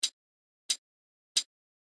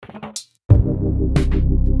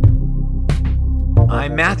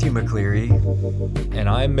I'm Matthew McCleary. And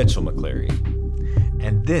I'm Mitchell McCleary.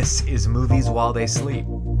 And this is Movies While They Sleep,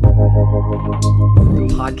 a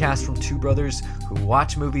podcast from two brothers who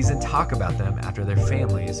watch movies and talk about them after their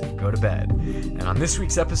families go to bed. And on this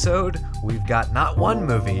week's episode, we've got not one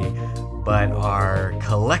movie, but our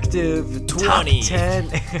collective 20. top 10.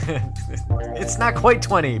 It's not quite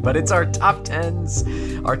 20, but it's our top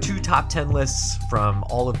 10s, our two top 10 lists from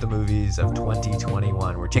all of the movies of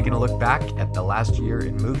 2021. We're taking a look back at the last year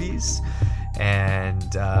in movies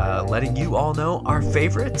and letting you all know our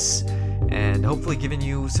favorites and hopefully giving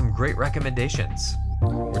you some great recommendations.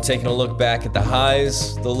 We're taking a look back at the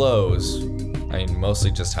highs, the lows. I mean,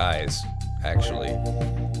 mostly just highs, actually.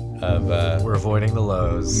 We're avoiding the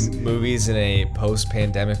lows. Movies in a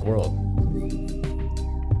post-pandemic world.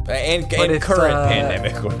 And if, current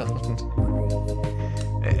pandemic world.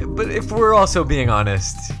 But if we're also being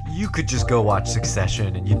honest, you could just go watch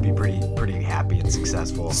Succession and you'd be pretty happy and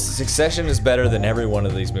successful. Succession is better than every one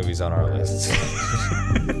of these movies on our lists.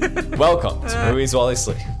 Welcome to Movies While They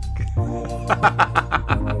Sleep.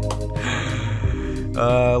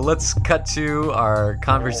 Let's cut to our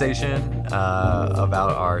conversation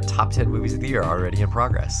about our top 10 movies of the year already in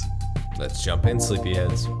progress. Let's jump in,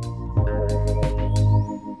 sleepyheads.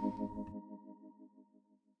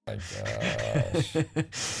 My gosh.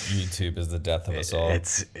 YouTube is the death of us all.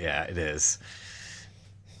 It is.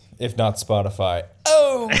 If not Spotify.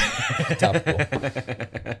 Oh! Topical.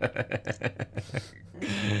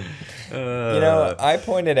 I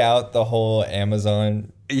pointed out the whole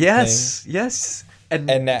Amazon Yes.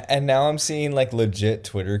 And now I'm seeing like legit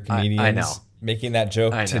Twitter comedians I know. making that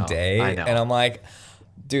joke today. I know. And I'm like,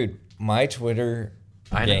 dude, my Twitter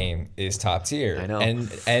game is top tier. I know.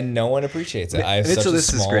 And no one appreciates it. I have Mitchell, such a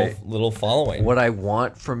this is small great. little following. What I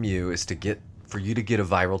want from you is for you to get a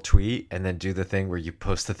viral tweet and then do the thing where you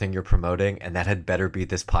post the thing you're promoting, and that had better be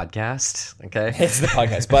this podcast. Okay, it's the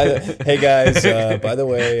podcast. Hey guys, by the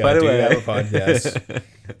way, I do have a podcast.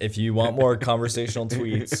 If you want more conversational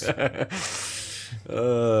tweets.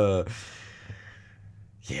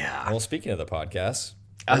 Yeah. Well, speaking of the podcast,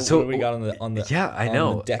 what do we got on the Yeah, I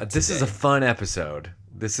know. This today? is a fun episode.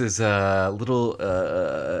 This is a little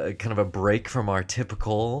kind of a break from our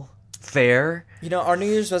typical fare. Our New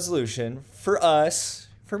Year's resolution for us,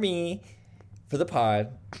 for me, for the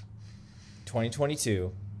pod,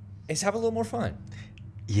 2022, is have a little more fun.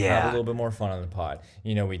 Yeah. Have a little bit more fun on the pod.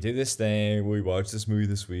 We do this thing. We watched this movie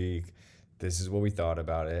this week. This is what we thought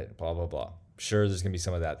about it. Blah, blah, blah. Sure, there's going to be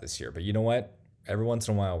some of that this year. But you know what? Every once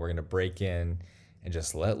in a while, we're going to break in and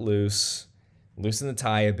just let loose, loosen the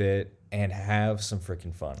tie a bit, and have some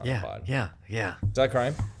freaking fun on the pod. Yeah. Is that a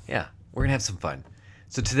crime? Yeah, we're going to have some fun.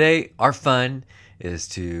 So today, our fun is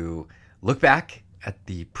to look back at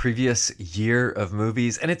the previous year of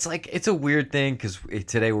movies. And it's a weird thing because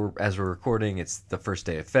today, as we're recording, it's the first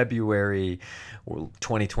day of February.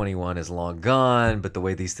 2021 is long gone, but the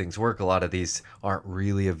way these things work, a lot of these aren't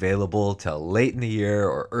really available till late in the year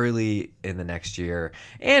or early in the next year.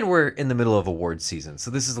 And we're in the middle of award season.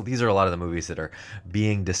 So these are a lot of the movies that are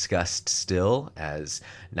being discussed still as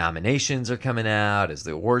nominations are coming out, as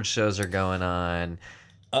the award shows are going on.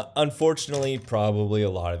 Unfortunately, probably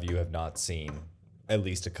a lot of you have not seen at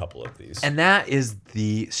least a couple of these. And that is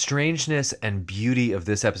the strangeness and beauty of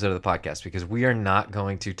this episode of the podcast, because we are not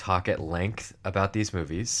going to talk at length about these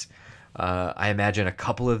movies. I imagine a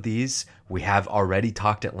couple of these we have already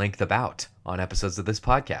talked at length about on episodes of this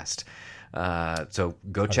podcast. So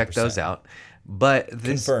go check 100%. those out. But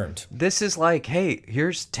Confirmed. This is like, hey,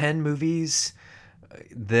 here's 10 movies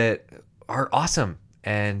that are awesome.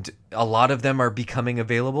 And a lot of them are becoming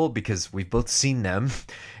available because we've both seen them,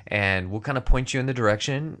 and we'll kind of point you in the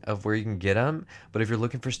direction of where you can get them. But if you're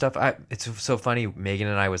looking for stuff, it's so funny. Megan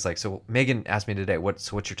and I was like, so Megan asked me today,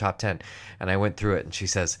 what's your top 10? And I went through it, and she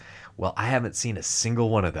says, well, I haven't seen a single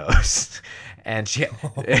one of those. And she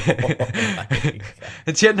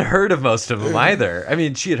and she hadn't heard of most of them either. I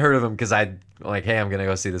mean, she had heard of them because I'd like, hey, I'm going to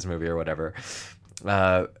go see this movie or whatever.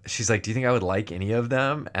 She's like, do you think I would like any of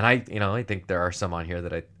them? And I think there are some on here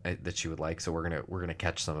that that she would like, so we're gonna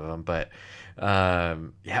catch some of them. But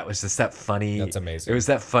it was just that funny. That's amazing. It was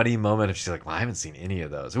that funny moment of she's like, well, I haven't seen any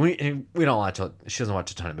of those. And we don't watch. She doesn't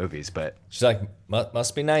watch a ton of movies, but she's like,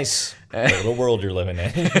 must be nice. The little world you're living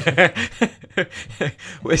in.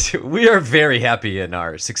 Which we are very happy in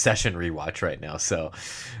our Succession rewatch right now. So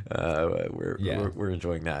we're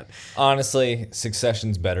enjoying that. Honestly,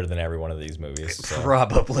 Succession's better than every one of these movies. So.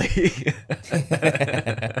 Probably.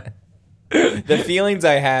 The feelings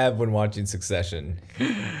I have when watching Succession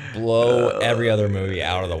blow every other movie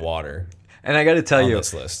out of the water. And I got to tell on you,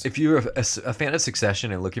 this list. if you're a fan of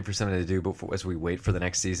Succession and looking for something to do before as we wait for the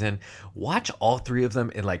next season, watch all three of them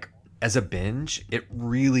in like as a binge. It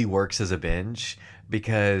really works as a binge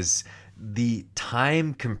because the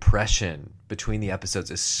time compression between the episodes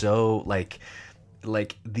is so like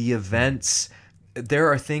the events.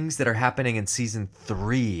 There are things that are happening in season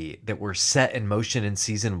 3 that were set in motion in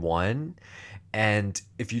season 1. And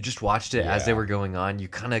if you just watched it as they were going on, you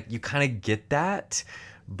kind of get that.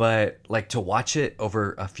 But like to watch it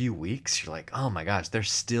over a few weeks, you're like, oh my gosh,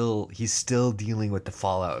 he's still dealing with the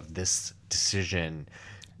fallout of this decision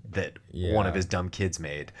that one of his dumb kids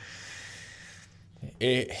made.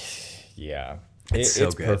 It's so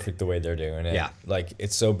it's good. perfect the way they're doing it. Yeah. Like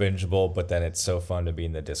it's so bingeable, but then it's so fun to be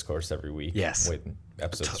in the discourse every week. Yes. When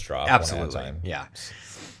episodes drop Absolutely. one at a time. Yeah.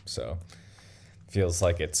 So feels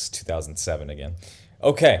like it's 2007 again.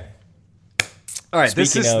 Okay. All right,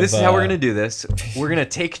 this Speaking is of, how we're going to do this. We're going to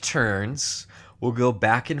take turns. We'll go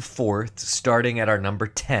back and forth, starting at our number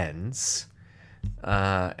 10s.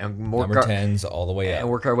 And work Number 10s all the way up. and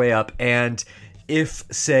work our way up. And if,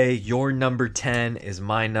 say, your number 10 is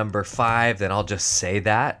my number 5, then I'll just say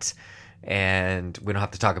that, and we don't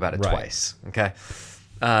have to talk about it Right. twice. Okay.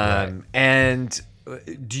 And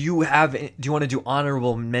do you want to do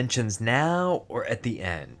honorable mentions now or at the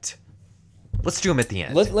end? Let's do them at the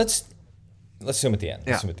end. Let's do them at the end.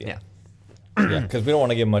 Let's do them at the end. Yeah, because we don't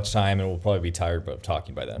want to give much time, and we'll probably be tired of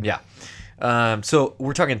talking by then. Yeah. So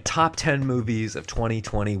we're talking top 10 movies of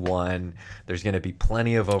 2021. There's going to be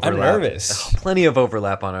plenty of overlap. I'm nervous. Plenty of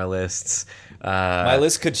overlap on our lists. My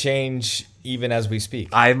list could change even as we speak.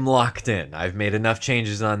 I'm locked in. I've made enough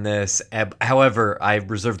changes on this. However, I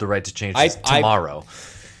reserve the right to change this tomorrow.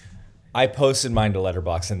 I posted mine to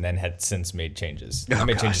Letterboxd and then had since made changes. I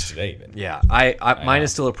made changes today even. Yeah, mine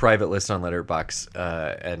is still a private list on Letterboxd,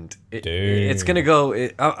 and it's gonna go.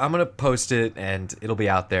 I'm gonna post it, and it'll be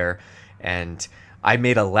out there. And I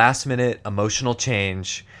made a last minute emotional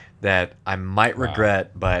change that I might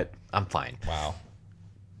regret, but I'm fine. Wow.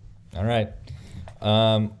 All right.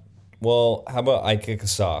 Well, how about I kick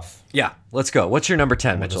us off? Yeah, let's go. What's your number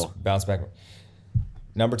 10, We'll Mitchell? just bounce back.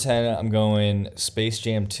 Number 10, I'm going Space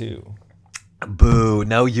Jam 2. Boo!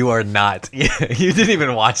 No, you are not. You didn't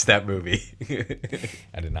even watch that movie.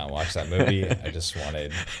 I did not watch that movie. I just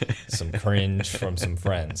wanted some cringe from some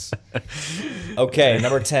friends. Okay,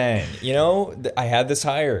 number 10. You know, I had this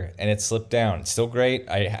higher and it slipped down. It's still great.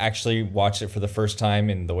 I actually watched it for the first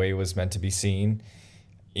time in the way it was meant to be seen,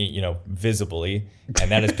 you know, visibly,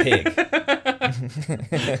 and that is Pig.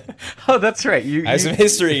 Oh, that's right. I have some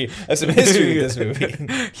history. I have some history with this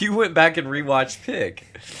movie. You went back and rewatched Pig.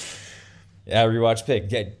 Yeah, I rewatched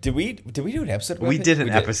Pig. Yeah, did we do an episode about We Pig? did an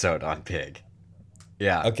episode on Pig.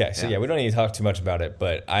 Yeah. Okay, so yeah, we don't need to talk too much about it,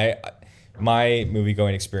 but my movie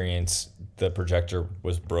going experience, the projector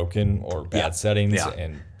was broken or bad settings,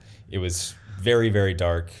 and it was very, very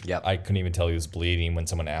dark. Yep. I couldn't even tell he was bleeding when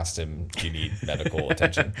someone asked him, do you need medical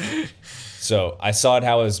attention? So I saw it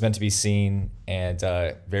how it was meant to be seen, and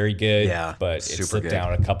very good, but it slipped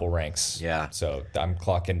down a couple ranks. Yeah. So I'm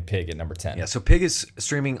clocking Pig at number 10. Yeah, so Pig is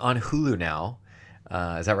streaming on Hulu now.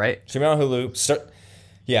 Is that right? Streaming on Hulu.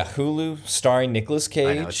 Hulu starring Nicolas Cage.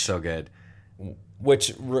 I know, it's so good.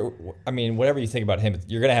 Which, I mean, whatever you think about him,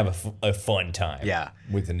 you're going to have a fun time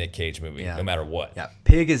with the Nick Cage movie, no matter what. Yeah,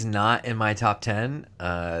 Pig is not in my top 10.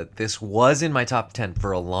 This was in my top 10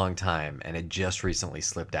 for a long time, and it just recently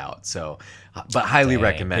slipped out. So, but highly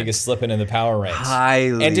recommend. Pig is slipping in the power ranks.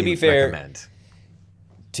 Highly and to be fair, recommend.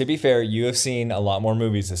 To be fair, you have seen a lot more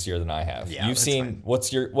movies this year than I have. Yeah, You've seen,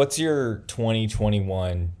 what's your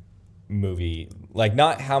 2021 movie, like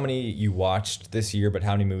not how many you watched this year, but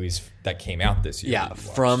how many movies that came out this year? Yeah,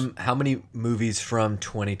 from how many movies from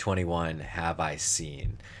 2021 have I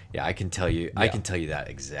seen? Yeah, I can tell you. Yeah. I can tell you that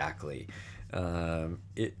exactly.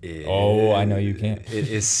 It is. Oh, I know you can. It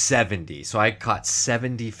is 70. So I caught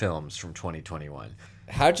 70 films from 2021.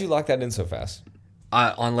 How'd you lock that in so fast?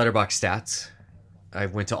 On Letterboxd stats. I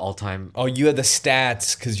went to all time. Oh, you had the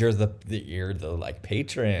stats because you're the like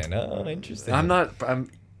patron. Oh, interesting. I'm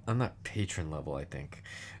not patron level, I think,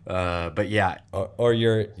 but yeah. Or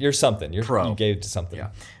you're something. You're pro. You gave it to something.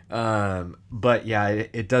 Yeah. But yeah,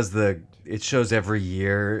 it does it shows every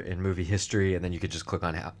year in movie history, and then you could just click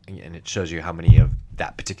on how, and it shows you how many of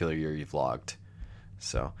that particular year you've logged.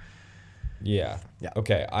 So. Yeah.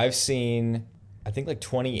 Okay, I've seen, I think like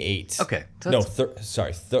 28. Okay. So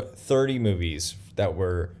 30 movies that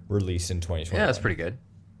were released in 2020. Yeah, that's pretty good.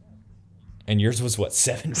 And yours was what,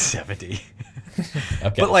 70? 70.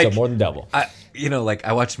 Okay, but like, so more than double. like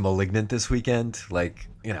I watched *Malignant* this weekend. Like,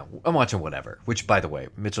 I'm watching whatever. Which, by the way,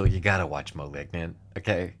 Mitchell, you gotta watch *Malignant*.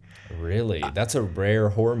 Okay. Really? That's a rare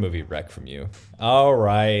horror movie rec from you. All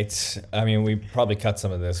right. I mean, we probably cut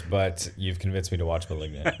some of this, but you've convinced me to watch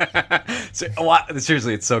 *Malignant*.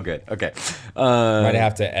 Seriously, it's so good. Okay. Might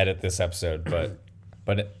have to edit this episode,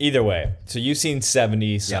 but either way. So you've seen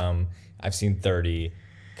 70 some. I've seen 30.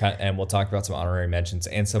 And we'll talk about some honorary mentions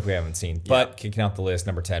and stuff we haven't seen. But kicking out the list,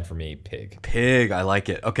 number 10 for me, Pig. Pig, I like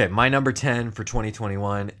it. Okay, my number 10 for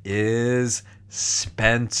 2021 is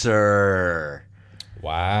Spencer.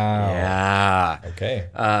 Wow. Yeah. Okay.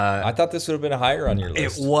 I thought this would have been higher on your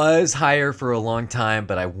list. It was higher for a long time,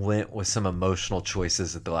 but I went with some emotional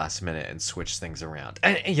choices at the last minute and switched things around.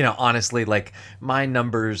 And, honestly, like my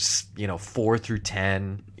numbers, 4 through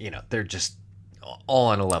 10, they're just all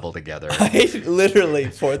on a level together. I literally,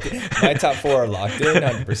 my top 4 are locked in,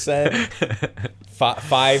 100%.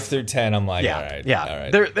 5 through 10, I'm like, all right. Yeah. All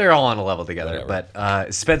right. They're all on a level together. Whatever. But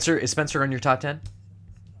is Spencer on your top 10?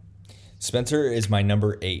 Spencer is my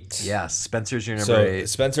number 8. Yeah, Spencer's your number 8.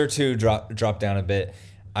 Spencer 2 dropped down a bit.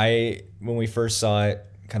 When we first saw it,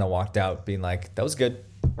 kind of walked out being like, that was good.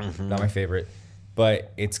 Mm-hmm. Not my favorite.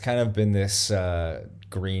 But it's kind of been this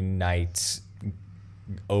Green Knight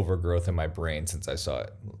overgrowth in my brain since I saw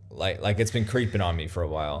it. Like it's been creeping on me for a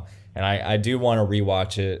while. And I do want to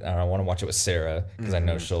rewatch it. And I want to watch it with Sarah because I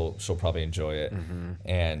know she'll probably enjoy it. Mm-hmm.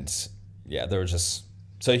 And yeah, there was just...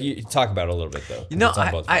 So you talk about it a little bit though.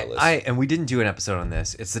 And we didn't do an episode on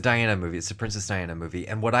this. It's the Diana movie. It's the Princess Diana movie.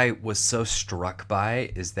 And what I was so struck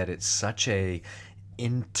by is that it's such a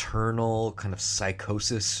internal kind of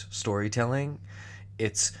psychosis storytelling.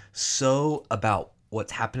 It's so about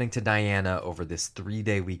what's happening to Diana over this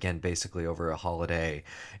 3-day weekend, basically over a holiday,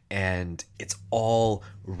 and it's all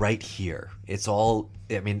right here. It's all.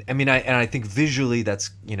 I think visually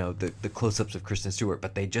that's the close-ups of Kristen Stewart,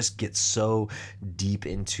 but they just get so deep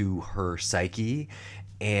into her psyche,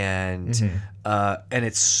 and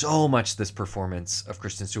it's so much this performance of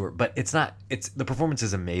Kristen Stewart. But it's not. It's the performance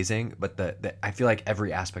is amazing, but I feel like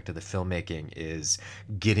every aspect of the filmmaking is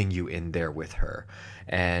getting you in there with her,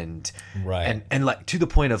 and like to the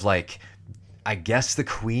point of like, I guess the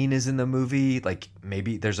Queen is in the movie. Like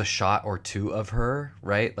maybe there's a shot or two of her,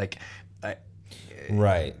 right? Like,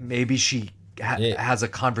 maybe she has a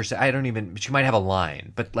conversation. She might have a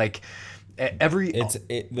line, but like it's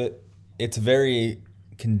very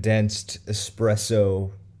condensed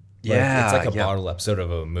espresso. It's like a bottle episode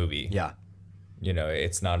of a movie. Yeah.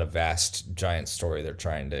 It's not a vast giant story they're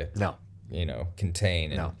trying to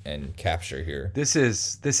contain and capture here. This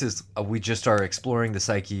is we just are exploring the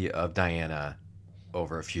psyche of Diana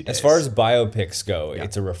over a few days. As far as biopics go,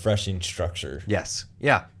 it's a refreshing structure. Yes.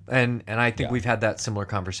 Yeah. And I think we've had that similar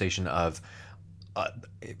conversation of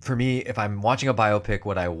for me, if I'm watching a biopic,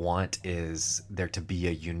 what I want is there to be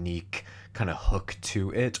a unique kind of hook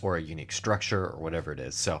to it or a unique structure or whatever it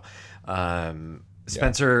is. So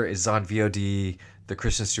Spencer is on VOD. The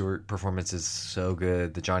Kristen Stewart performance is so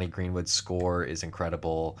good. The Johnny Greenwood score is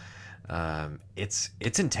incredible. It's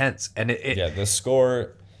intense, and the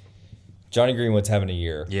score. Johnny Greenwood's having a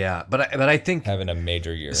year. Yeah, but I think having a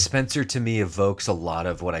major year. Spencer to me evokes a lot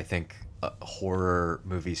of what I think horror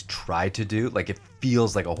movies try to do. Like it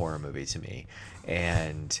feels like a horror movie to me,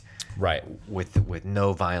 and with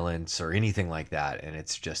no violence or anything like that, and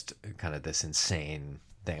it's just kind of this insane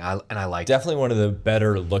thing. I like definitely one of the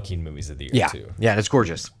better looking movies of the year too. Yeah, and it's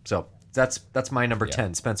gorgeous. So that's my number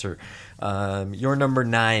 10, Spencer. Your number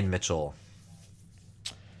 9, Mitchell.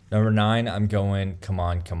 Number 9, I'm going Come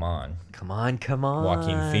On, Come On. Come On, Come On.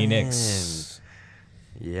 Joaquin Phoenix.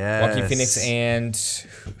 Yes. Joaquin Phoenix and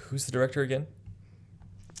who's the director again?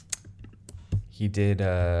 He did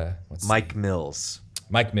Mike Mills.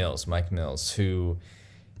 Mike Mills, who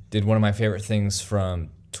did one of my favorite things from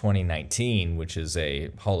 2019, which is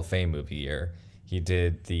a Hall of Fame movie year. He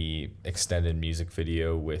did the extended music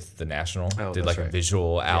video with The National. Did like a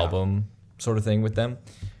visual album sort of thing with them,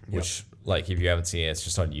 which like if you haven't seen it, it's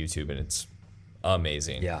just on YouTube and it's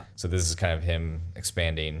amazing. Yeah. So this is kind of him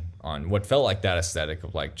expanding on what felt like that aesthetic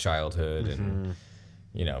of like childhood and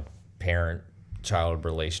parent-child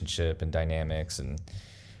relationship and dynamics and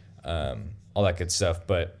all that good stuff.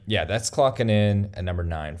 But yeah, that's clocking in at number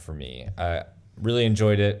 9 for me. I really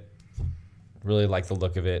enjoyed it. Really like the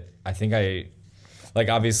look of it. I think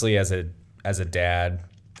obviously as a dad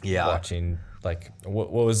watching like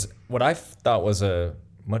what I thought was a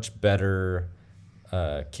much better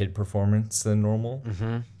kid performance than normal.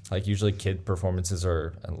 Mm-hmm. Like usually kid performances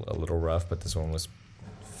are a little rough, but this one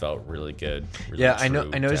felt really good. Really I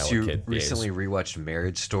noticed you recently rewatched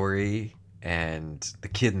Marriage Story, and the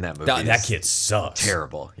kid in that movie That is kid sucks.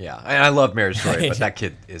 terrible. Yeah, and I love Marriage Story, I but know. that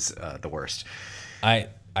kid is the worst. I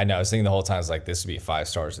know. I was thinking the whole time, I was like, this would be 5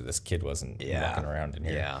 stars if this kid wasn't walking around in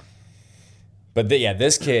here. Yeah, But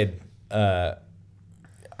this kid, I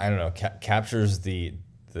don't know, captures the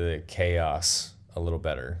chaos a little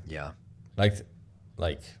better. yeah, Like,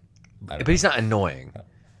 I don't but he's not annoying.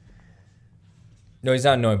 No, he's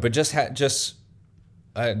not annoying, but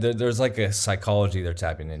there's like a psychology they're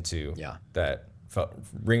tapping into. Yeah. That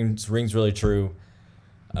rings really true.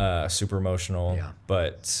 Super emotional. Yeah.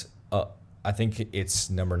 But I think it's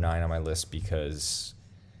number 9 on my list because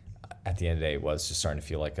at the end of the day, it was just starting to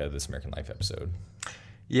feel like a This American Life episode.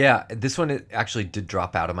 Yeah, this one it actually did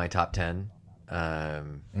drop out of my top 10.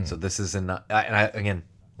 So this is and I again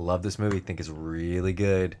love this movie. Think it's really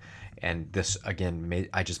good. And this again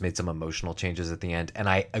I just made some emotional changes at the end. And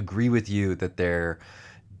I agree with you that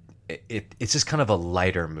it's just kind of a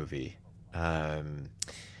lighter movie. Yeah,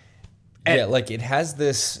 like it has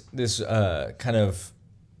this kind of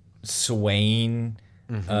swaying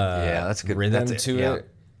Yeah, that's a good rhythm that's to yeah. it.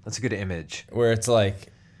 That's a good image. Where it's like,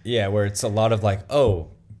 where it's a lot of like, oh,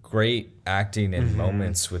 great acting and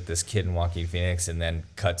moments with this kid and Joaquin Phoenix, and then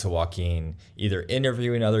cut to Joaquin either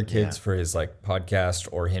interviewing other kids for his like podcast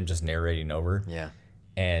or him just narrating over. Yeah.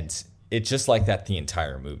 And it's just like that the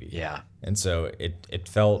entire movie. Yeah. And so it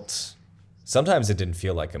felt, sometimes it didn't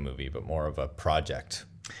feel like a movie, but more of a project.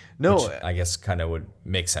 No, Which I guess kind of would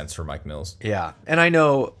make sense for Mike Mills. yeah. And I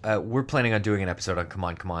know we're planning on doing an episode on Come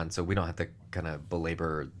On, Come On, so we don't have to kind of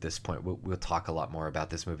belabor this point. We'll talk a lot more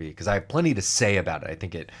about this movie because I have plenty to say about it. I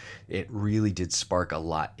think it really did spark a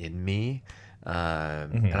lot in me,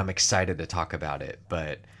 and I'm excited to talk about it.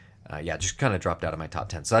 But just kind of dropped out of my top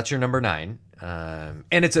 10. So that's your number 9, and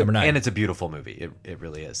it's Number 9. and it's a beautiful movie. It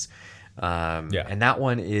really is. And that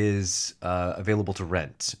one is available to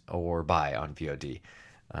rent or buy on VOD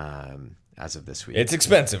as of this week. It's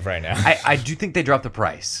expensive right now. I do think they dropped the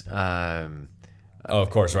price.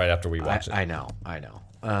 Of course, right after we watch it. I know.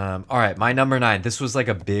 All right, my number 9. This was like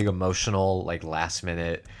a big emotional, like last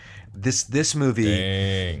minute. This movie.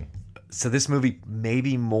 Dang. So this movie,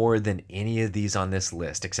 maybe more than any of these on this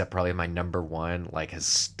list, except probably my number 1, like has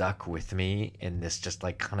stuck with me, and this just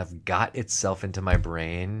like kind of got itself into my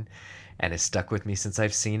brain, and has stuck with me since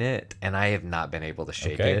I've seen it, and I have not been able to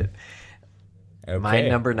shake it. Okay. My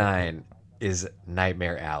number 9 is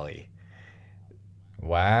Nightmare Alley.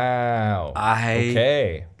 Wow.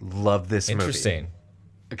 I love this movie. Interesting.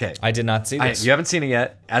 Okay. I did not see this. You haven't seen it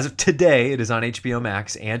yet. As of today, it is on HBO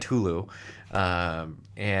Max and Hulu.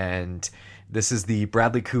 And this is the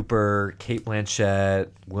Bradley Cooper, Cate Blanchett,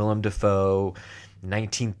 Willem Dafoe,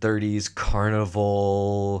 1930s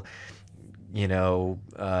carnival,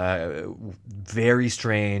 very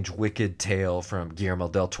strange, wicked tale from Guillermo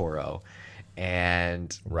del Toro.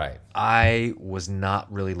 And Right. I was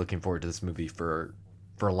not really looking forward to this movie for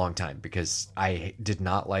a long time because I did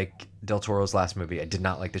not like Del Toro's last movie. I did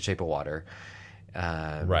not like The Shape of Water.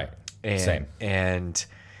 Right. And, Same.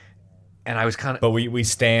 And I was kind of. But we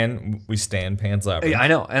stand Pan's Labyrinth. I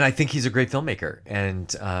know, and I think he's a great filmmaker.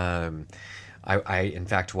 And I in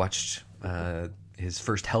fact watched his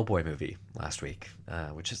first Hellboy movie last week,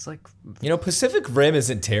 which is like. Pacific Rim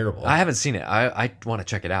isn't terrible. I haven't seen it. I want to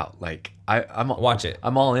check it out. Like I'm Watch it.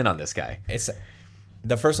 I'm all in on this guy.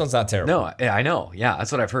 The first one's not terrible. No, I know. Yeah,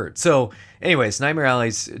 that's what I've heard. So, anyways, Nightmare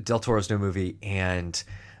Alley's Del Toro's new movie, and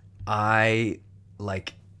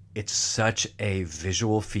it's such a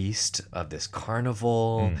visual feast of this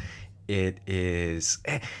carnival. It is,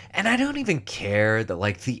 and I don't even care that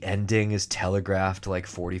like the ending is telegraphed like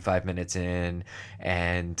 45 minutes in,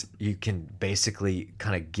 and you can basically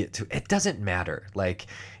kind of get to it. Doesn't matter. Like,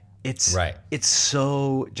 it's Right. It's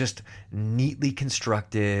so just neatly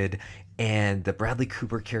constructed. And the Bradley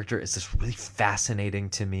Cooper character is just really fascinating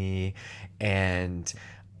to me, and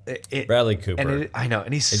Bradley Cooper. And I know,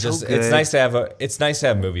 and he's so good. It's nice to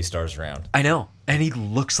have movie stars around. I know, and he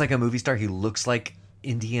looks like a movie star. He looks like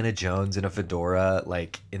Indiana Jones in a fedora,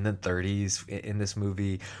 like in the 30s in this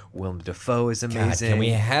movie. Willem Dafoe is amazing. God, can we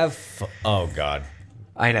have? Oh God.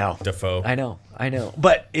 I know. Dafoe. I know.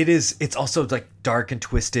 But it's also like dark and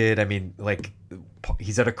twisted. I mean, like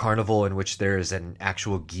he's at a carnival in which there's an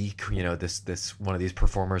actual geek, this one of these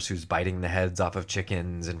performers who's biting the heads off of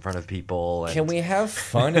chickens in front of people. And, Can we have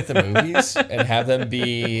fun at the movies and have them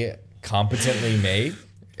be competently made?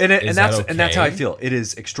 And that's how I feel. It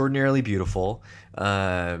is extraordinarily beautiful.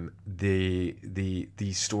 The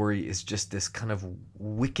story is just this kind of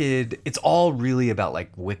wicked. It's all really about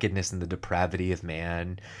like wickedness and the depravity of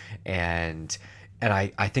man, and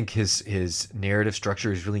I think his narrative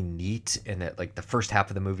structure is really neat in that like the first half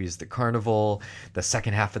of the movie is the carnival, the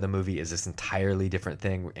second half of the movie is this entirely different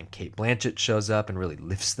thing, and Kate Blanchett shows up and really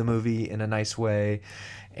lifts the movie in a nice way,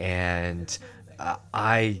 and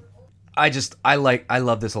I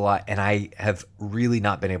love this a lot, and I have really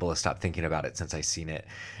not been able to stop thinking about it since I seen it.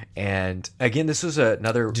 And again, this was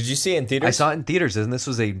another. Did you see it in theaters? I saw it in theaters, and this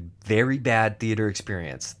was a very bad theater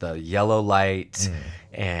experience. The yellow light,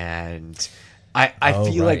 and I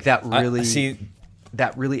feel like that really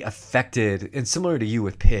that really affected, and similar to you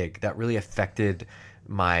with Pig, that really affected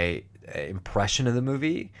my impression of the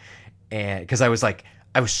movie, and because I was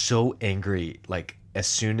so angry, like as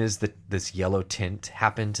soon as this yellow tint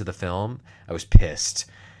happened to the film, I was pissed.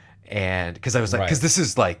 And because I was like, because this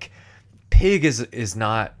is like, Pig is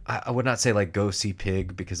not, I would not say like go see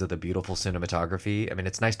Pig because of the beautiful cinematography. I mean,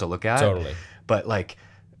 it's nice to look at. Totally. But like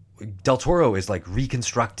Del Toro is like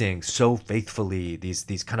reconstructing so faithfully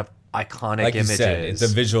these kind of iconic like images. You said, it's a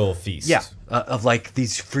visual feast. Yeah, of like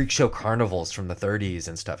these freak show carnivals from the 30s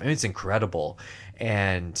and stuff. I mean, it's incredible.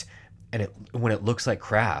 And when it looks like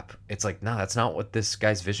crap, it's like, no, that's not what this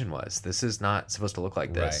guy's vision was. This is not supposed to look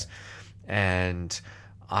like this. Right. And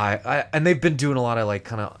and they've been doing a lot of like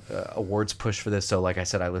kind of awards push for this. So like I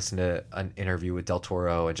said, I listened to an interview with Del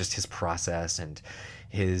Toro and just his process and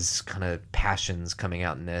his kind of passions coming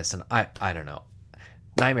out in this. And I don't know,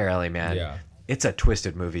 Nightmare Alley, man, it's a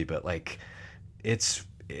twisted movie, but like it's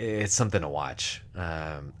something to watch.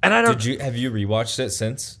 And I don't. Have you rewatched it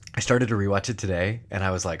since? I started to rewatch it today, and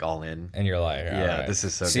I was like all in. And you're like, yeah, this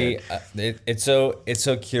is so good. See, it's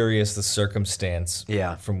so curious the circumstance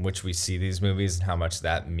from which we see these movies and how much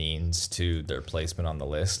that means to their placement on the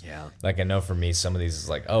list. Yeah. Like I know for me, some of these is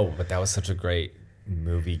like, oh, but that was such a great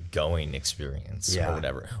movie going experience or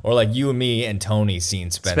whatever. Or like you and me and Tony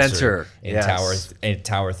seeing Spencer in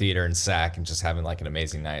Tower Theater in SAC and just having like an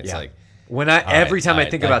amazing night. It's like when every time I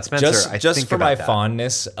think about Spencer, I think for about my that.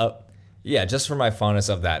 fondness of. Yeah, just for my fondness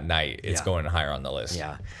of that night, it's going higher on the list.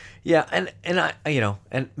 Yeah, and I,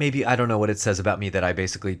 and maybe I don't know what it says about me that I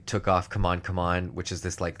basically took off Come On, which is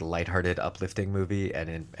this like lighthearted, uplifting movie,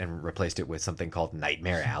 and replaced it with something called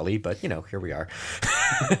Nightmare Alley. But here we are.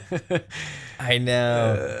 I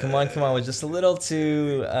know. Come On was just a little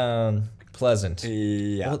too pleasant.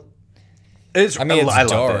 Yeah, well, it's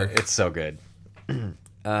dark. Love it. It's so good.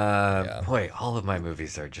 Boy, all of my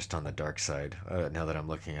movies are just on the dark side. Now that I'm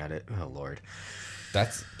looking at it, oh Lord,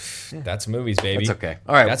 that's movies, baby. That's okay.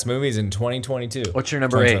 All right, that's movies in 2022. What's your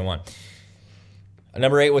number 8?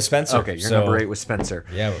 Number 8 was Spencer. Okay, your number 8 was Spencer.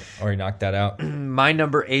 Yeah, already knocked that out. My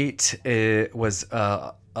number 8 was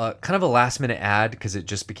kind of a last minute ad because it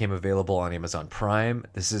just became available on Amazon Prime.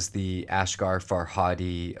 This is the Asghar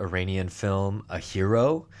Farhadi Iranian film, A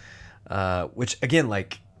Hero, which again,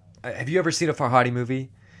 like. Have you ever seen a Farhadi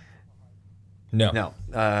movie? No.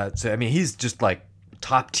 So I mean, he's just like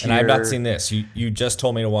top tier. And I've not seen this. You just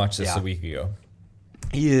told me to watch this a week ago.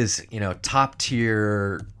 He is, top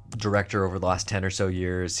tier director over the last 10 or so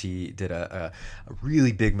years. He did a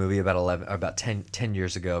really big movie about 10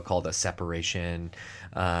 years ago called A Separation.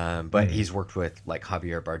 But he's worked with like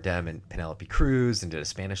Javier Bardem and Penelope Cruz and did a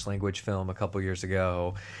Spanish language film a couple years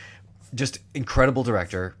ago. Just incredible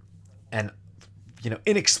director. And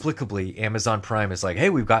inexplicably, Amazon Prime is like,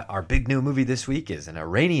 hey, we've got our big new movie this week is an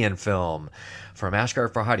Iranian film from Asghar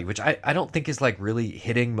Farhadi, which I don't think is like really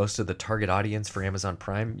hitting most of the target audience for Amazon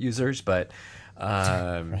Prime users, but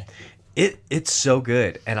right. It's so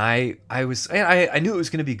good. And I knew it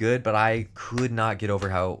was going to be good, but I could not get over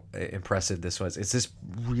how impressive this was. It's this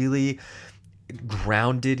really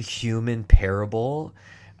grounded human parable.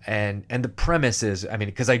 And the premise is, I mean,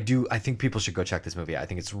 because I think people should go check this movie out. I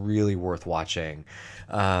think it's really worth watching.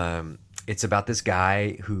 It's about this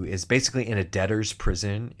guy who is basically in a debtor's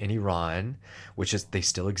prison in Iran, which is, they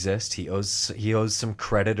still exist. He owes some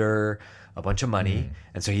creditor a bunch of money,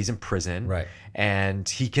 and so he's in prison. Right. And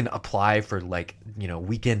he can apply for like,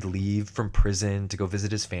 weekend leave from prison to go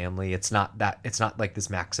visit his family. It's not like this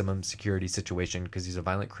maximum security situation because he's a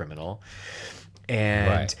violent criminal.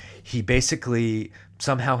 And he basically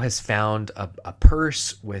somehow has found a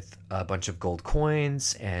purse with a bunch of gold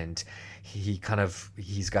coins, and he's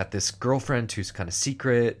got this girlfriend who's kind of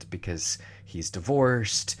secret because he's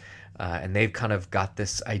divorced, and they've kind of got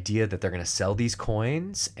this idea that they're going to sell these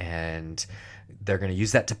coins and they're going to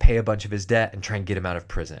use that to pay a bunch of his debt and try and get him out of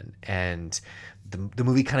prison. And the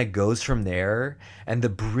movie kind of goes from there. And the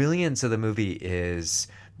brilliance of the movie is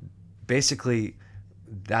basically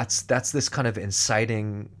that's this kind of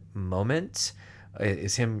inciting moment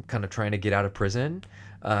is him kind of trying to get out of prison.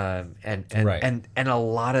 Right. And a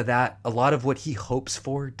lot of that, a lot of what he hopes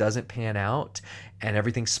for doesn't pan out, and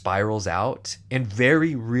everything spirals out in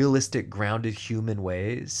very realistic, grounded human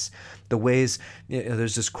ways. The ways,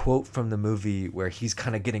 there's this quote from the movie where he's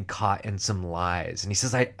kind of getting caught in some lies, and he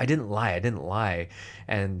says, I didn't lie.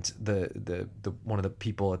 And the one of the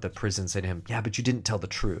people at the prison said to him, yeah, but you didn't tell the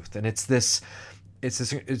truth. And it's this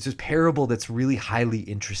parable that's really highly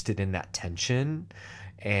interested in that tension,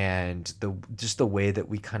 and the way that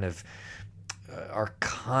we kind of are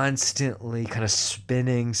constantly kind of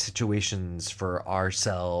spinning situations for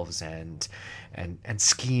ourselves and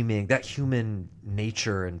scheming, that human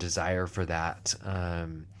nature and desire for that.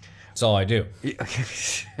 That's all I do.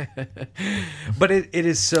 But it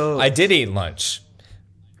is so. I did eat lunch.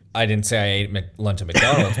 I didn't say I ate lunch at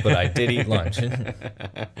McDonald's, but I did eat lunch.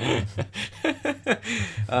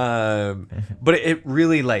 But it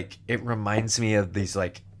really, like, it reminds me of these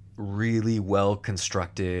like really well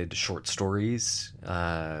constructed short stories.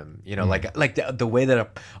 Like the way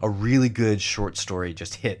that a really good short story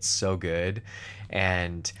just hits so good,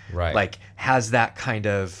 and Right. like has that kind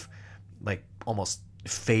of like almost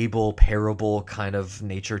fable, parable kind of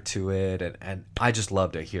nature to it, and I just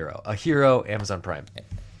loved A Hero, Amazon Prime.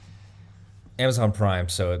 Amazon Prime,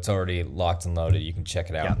 so it's already locked and loaded. You can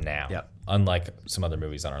check it out now. Yep. Unlike some other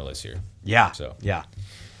movies on our list here. Yeah. So. Yeah.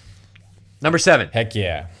 Number 7. Heck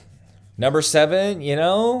yeah. Number 7,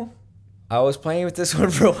 I was playing with this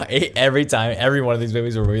one for a while. Every one of these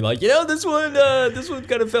movies where we're like, this one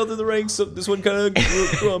kind of fell through the ranks. So this one kind of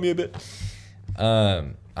grew on me a bit.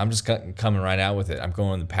 I'm just coming right out with it. I'm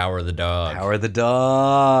going The Power of the Dog. Power of the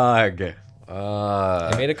Dog.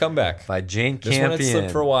 I made a comeback. By Jane Campion. This one had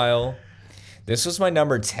slipped for a while. This was my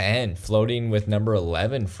number 10, floating with number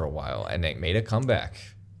 11 for a while, and it made a comeback.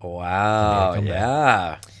 Wow.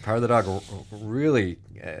 Yeah. Power of the Dog really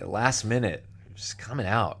last minute just coming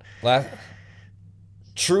out.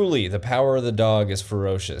 Truly, The Power of the Dog is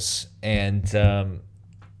ferocious, and I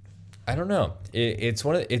don't know.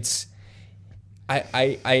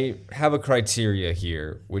 I have a criteria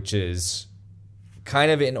here, which is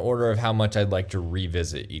kind of in order of how much I'd like to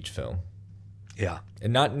revisit each film. Yeah.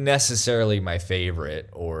 And not necessarily my favorite,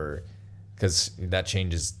 or because that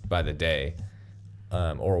changes by the day,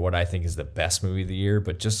 or what I think is the best movie of the year,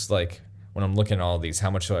 but just like when I'm looking at all of these, how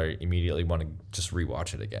much do I immediately want to just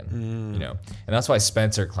rewatch it again? And that's why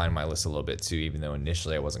Spencer climbed my list a little bit too, even though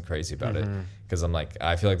initially I wasn't crazy about it, because I'm like,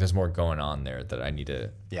 I feel like there's more going on there that I need to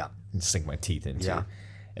sink my teeth into. Yeah.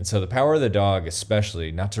 And so The Power of the Dog,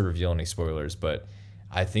 especially, not to reveal any spoilers, but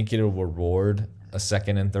I think it'll reward a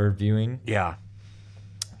second and third viewing. Yeah.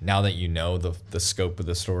 Now that you know the scope of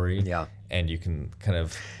the story, Yeah. and you can kind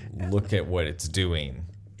of look at what it's doing.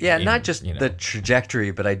 Yeah, not just the trajectory,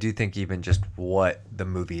 but I do think even just what the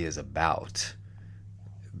movie is about.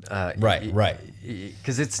 Right.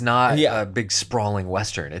 Because it's not a big sprawling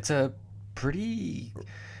Western. It's a pretty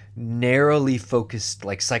narrowly focused,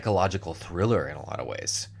 like, psychological thriller in a lot of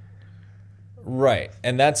ways. Right,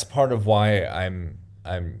 and that's part of why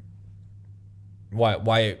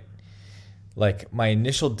why like my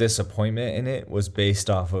initial disappointment in it was based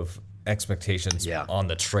off of expectations on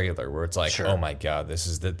the trailer, where it's like, oh my god, this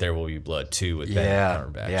is that There Will Be Blood 2 with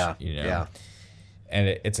Benedict Cumberbatch, and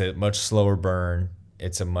it's a much slower burn.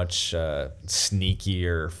 It's a much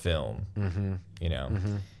sneakier film,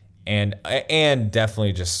 and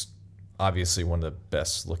definitely just obviously one of the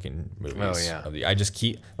best looking movies of the. I just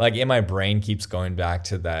keep like in my brain keeps going back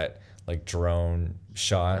to that like drone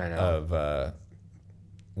shot of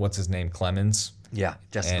what's his name, Clemens,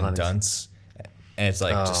 Jesse and Clemens. Dunst, and it's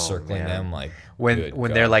like just circling them like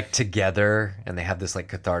when they're like together and they have this like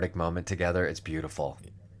cathartic moment together. It's beautiful.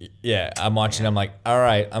 Yeah, I'm watching. I'm like, all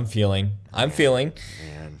right, I'm feeling.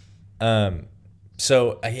 Man.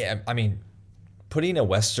 So I mean, putting a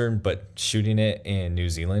Western but shooting it in New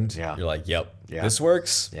Zealand, you're like, yep, this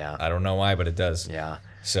works. Yeah. I don't know why, but it does. Yeah.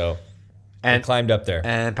 So, and it climbed up there.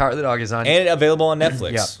 And Power of the Dog is on. And available on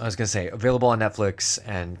Netflix. Yeah, I was going to say, available on Netflix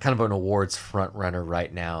and kind of an awards front runner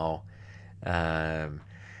right now.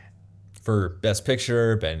 For Best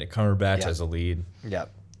Picture, Benedict Cumberbatch as a lead. Yeah.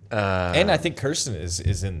 And I think Kirsten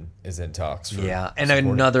is in talks. For and supporting.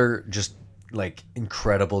 another just like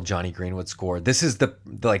incredible Johnny Greenwood score. This is the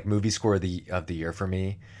like movie score of the year for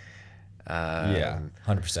me.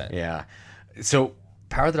 100%. Yeah. So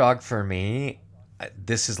Power of the Dog for me,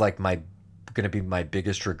 this is like going to be my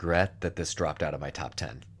biggest regret that this dropped out of my top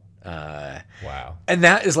 10. Wow. And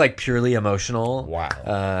that is like purely emotional. Wow.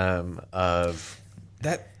 Of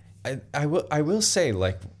that, I will say,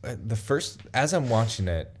 like, the first, as I'm watching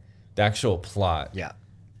it, the actual plot. Yeah.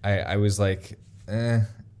 I was like,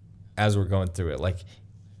 as we're going through it, like,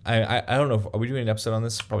 I don't know. Are we doing an episode on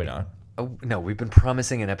this? Probably not. Oh, no, we've been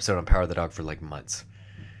promising an episode on Power of the Dog for like months.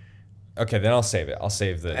 Okay, then I'll save it. I'll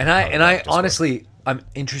save the. And I honestly, I'm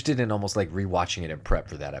interested in almost like rewatching it in prep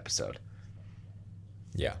for that episode.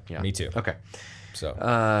 Yeah, me too. Okay. So,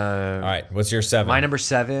 all right, what's your 7? My number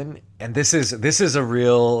 7, and this is a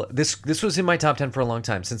real this was in my top 10 for a long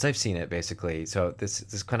time since I've seen it basically. So this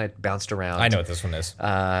kind of bounced around. I know what this one is.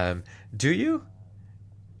 Do you?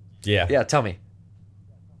 Yeah. Yeah, tell me.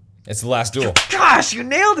 It's The Last Duel. Gosh, you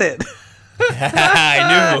nailed it.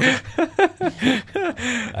 I knew.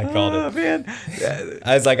 I called it. Man.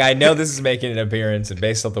 I was like, I know this is making an appearance, and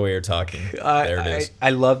based on the way you're talking, there it is. I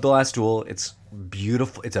love The Last Duel. It's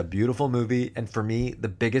beautiful. It's a beautiful movie, and for me, the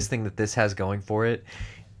biggest thing that this has going for it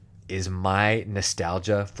is my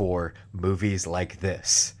nostalgia for movies like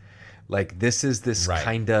this. Like this is this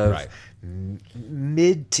kind of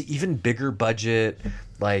mid to even bigger budget,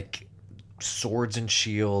 like swords and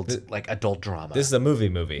shields, like adult drama. This is a movie.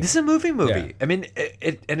 This is a movie. Yeah. I mean,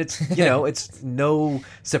 and it's it's no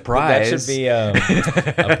surprise. That should be a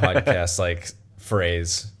podcast like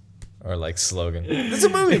phrase or like slogan. It's a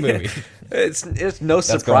movie. It's no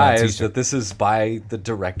surprise that this is by the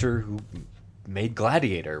director who made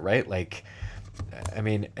Gladiator, right? Like, I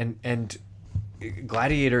mean, and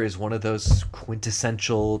Gladiator is one of those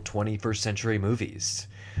quintessential 21st century movies.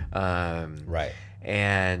 Right.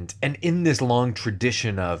 And in this long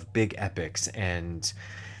tradition of big epics and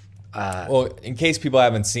well, in case people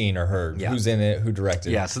haven't seen or heard, who's in it, who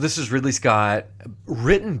directed? Yeah, so this is Ridley Scott,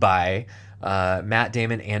 written by Matt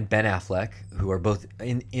Damon and Ben Affleck, who are both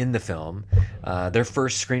in the film. Their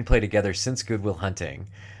first screenplay together since Good Will Hunting.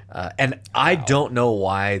 And I don't know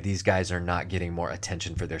why these guys are not getting more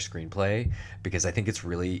attention for their screenplay, because I think it's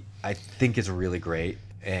really great,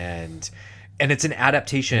 and it's an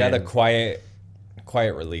adaptation. Got a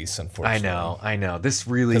quiet release, unfortunately. I know. This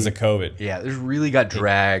really, because of COVID. Yeah, this really got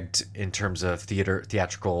dragged in terms of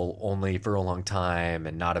theatrical only for a long time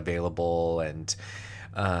and not available, and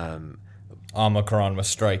Omicron was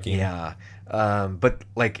striking. Yeah, but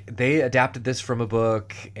like they adapted this from a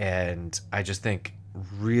book, and I just think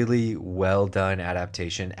really well done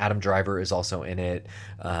adaptation. Adam Driver is also in it,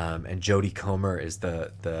 and Jodie Comer is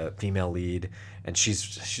the female lead, and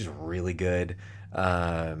she's really good.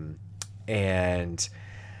 And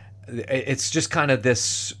it's just kind of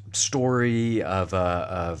this story of kind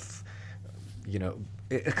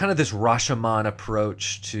of this Rashomon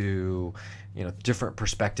approach to different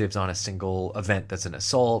perspectives on a single event that's an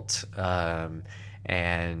assault, and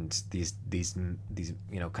these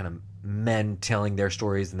kind of men telling their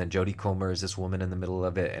stories, and then Jodie Comer is this woman in the middle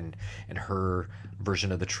of it, and her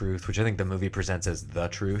version of the truth, which I think the movie presents as the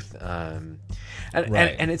truth. And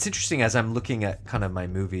it's interesting, as I'm looking at kind of my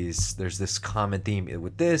movies, there's this common theme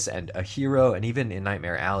with this and A Hero, and even in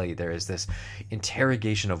Nightmare Alley there is this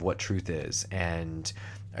interrogation of what truth is, and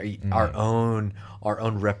our own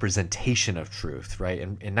representation of truth, right?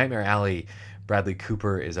 In Nightmare Alley, Bradley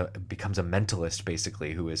Cooper becomes a mentalist,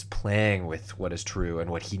 basically, who is playing with what is true and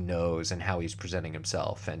what he knows and how he's presenting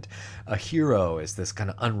himself. And A Hero is this kind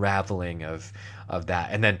of unraveling of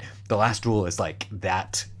that. And then The Last Duel is like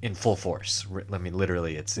that in full force. I mean,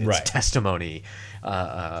 literally, it's testimony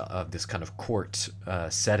of this kind of court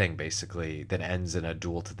setting, basically, that ends in a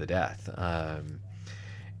duel to the death. I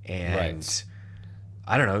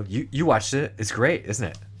don't know. You watched it. It's great, isn't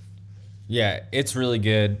it? Yeah, it's really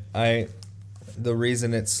good. The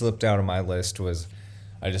reason it slipped out of my list was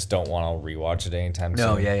I just don't want to rewatch it anytime soon.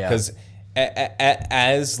 No, yeah. Because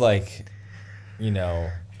as like,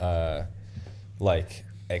 like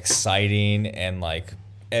exciting and like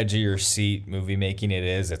edge of your seat movie making it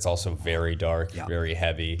is, it's also very dark, very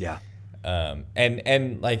heavy. Yeah.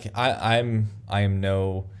 And like I am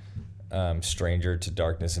no stranger to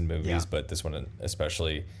darkness in movies, but this one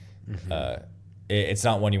especially, it's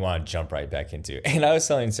not one you want to jump right back into. And I was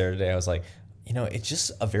telling Sarah today, I was like, it's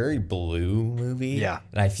just a very blue movie. Yeah.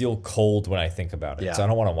 And I feel cold when I think about it. Yeah. So I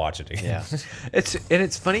don't want to watch it again. Yeah.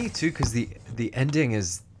 It's funny too, because the ending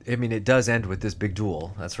is, I mean, it does end with this big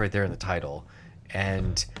duel. That's right there in the title.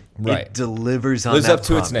 And it delivers on Lives that up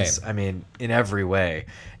to promise. its name. I mean, in every way.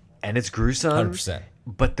 And it's gruesome. 100%.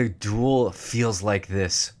 But the duel feels like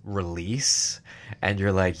this release. And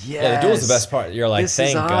you're like, yes. Yeah, the duel's the best part. You're like,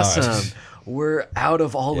 thank God. This is awesome. We're out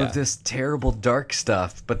of all of this terrible dark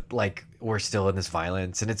stuff, but like we're still in this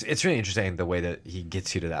violence, and it's really interesting the way that he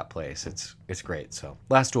gets you to that place. It's great. So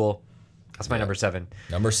Last Duel, that's my number 7.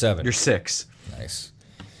 Number 7. You're 6. Nice.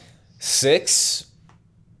 6.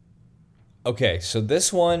 Okay, so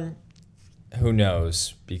this one, who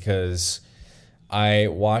knows? Because I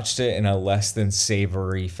watched it in a less than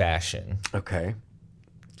savory fashion. Okay.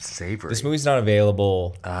 Savory. This movie's not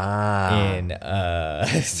available Ah.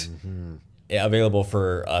 available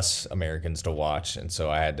for us Americans to watch, and so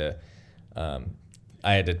I had to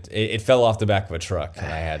it fell off the back of a truck, and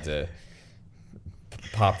I had to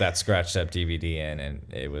pop that scratched up DVD in, and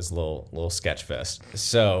it was a little sketch fest.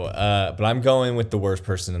 So, but I'm going with The Worst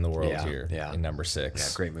Person in the World here in number 6.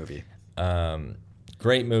 Yeah, great movie.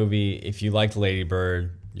 Great movie. If you liked Lady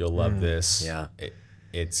Bird, you'll love this. Yeah.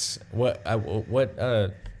 It's what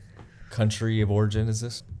country of origin is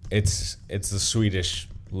this? It's the Swedish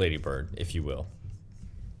Lady Bird, if you will.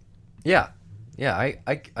 Yeah. Yeah,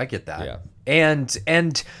 I get that. Yeah.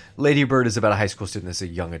 And Lady Bird is about a high school student that's a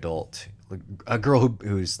young adult, a girl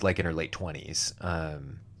who's like in her late 20s.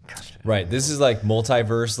 Right. This is like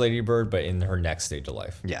multiverse Lady Bird, but in her next stage of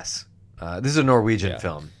life. Yes. This is a Norwegian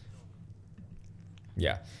film.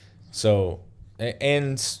 Yeah. So,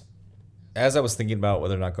 and as I was thinking about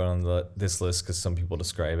whether or not going on this list, because some people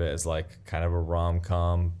describe it as like kind of a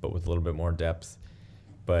rom-com, but with a little bit more depth.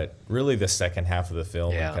 But really the second half of the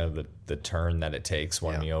film and kind of the turn that it takes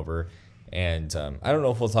won me over. And I don't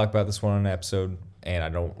know if we'll talk about this one on an episode, and I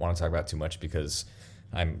don't want to talk about too much because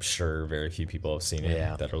I'm sure very few people have seen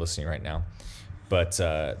it that are listening right now. But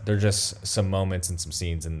there are just some moments and some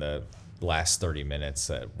scenes in the last 30 minutes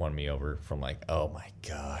that won me over from like, oh my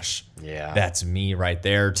gosh, that's me right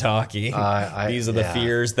there talking. These are the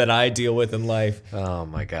fears that I deal with in life. Oh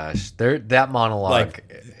my gosh, that monologue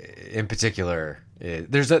in particular. I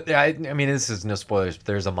mean, this is no spoilers, but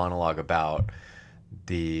there's a monologue about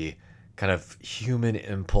the kind of human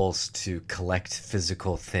impulse to collect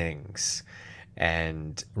physical things,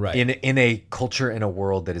 and in a culture, in a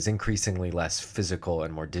world that is increasingly less physical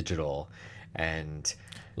and more digital, and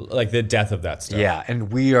like the death of that stuff. Yeah,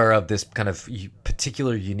 and we are of this kind of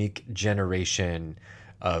particular unique generation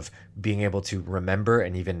of being able to remember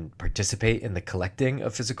and even participate in the collecting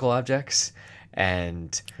of physical objects,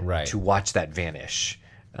 and to watch that vanish.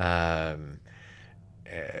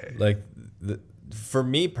 For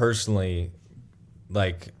me personally,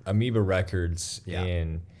 like Amoeba Records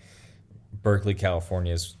in Berkeley,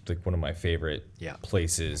 California is like one of my favorite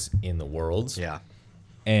places in the world. Yeah.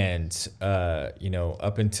 And,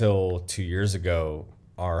 up until 2 years ago,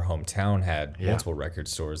 our hometown had multiple record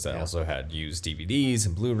stores that also had used DVDs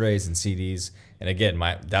and Blu-rays and CDs. And again,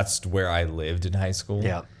 that's where I lived in high school.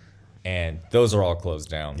 Yeah. And those are all closed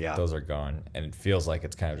down. Yeah. Those are gone. And it feels like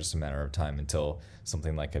it's kind of just a matter of time until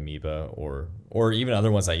something like Amoeba or even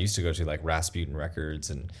other ones I used to go to, like Rasputin Records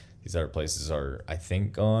and these other places are, I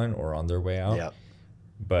think, gone or on their way out. Yeah.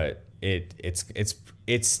 But it's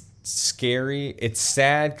scary. It's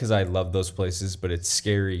sad because I love those places, but it's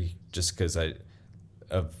scary just because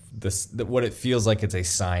what it feels like it's a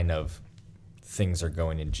sign of things are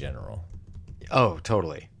going in general. Oh,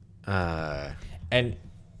 totally. And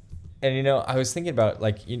I was thinking about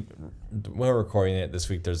like when we're recording it this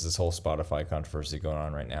week, there's this whole Spotify controversy going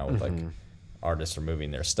on right now with like artists are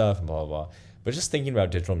moving their stuff and blah blah blah. But just thinking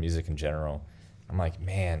about digital music in general, I'm like,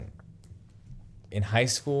 man, in high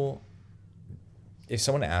school, if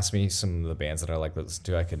someone asked me some of the bands that I like to listen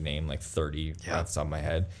to, I could name like 30 off the top of my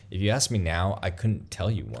head. If you ask me now, I couldn't tell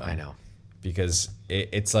you one. I know. Because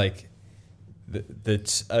it's like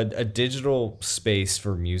a digital space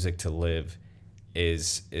for music to live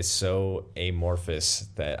is so amorphous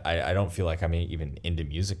that I don't feel like I'm even into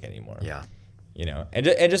music anymore. Yeah. And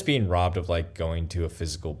just being robbed of like going to a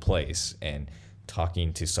physical place and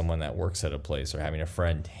talking to someone that works at a place or having a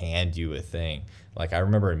friend hand you a thing. Like I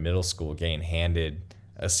remember in middle school getting handed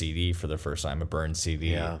a CD for the first time, a burned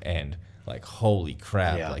CD, and like, holy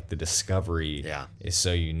crap, like the discovery is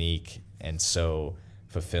so unique and so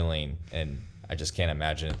fulfilling. And I just can't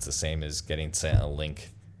imagine it's the same as getting sent a link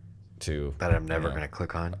to that I'm never going to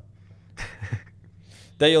click on.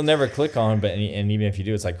 That you'll never click on, but and even if you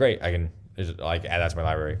do, it's like, great, I can like add that to my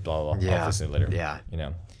library, blah, blah, blah. Yeah. I'll listen to it later. Yeah.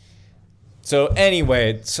 So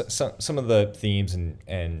anyway, some of the themes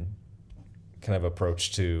and kind of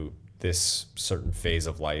approach to this certain phase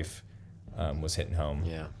of life was hitting home.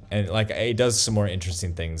 Yeah. And like it does some more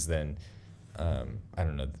interesting things than I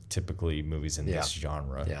don't know, typically movies in this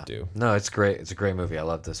genre do. No, it's great. It's a great movie. I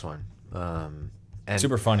love this one. And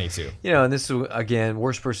super funny too. And this is, again,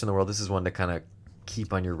 Worst Person in the World. This is one to kind of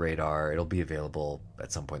keep on your radar. It'll be available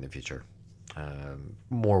at some point in the future,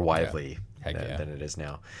 more widely than it is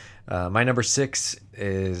now. My number 6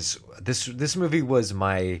 is this movie was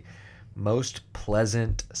my most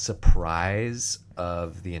pleasant surprise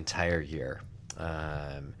of the entire year.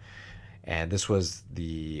 And this was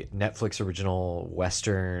the Netflix original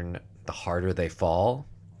Western, The Harder They Fall.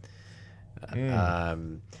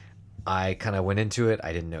 I kind of went into it.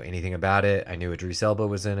 I didn't know anything about it. I knew Idris Elba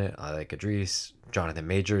was in it. I like Idris. Jonathan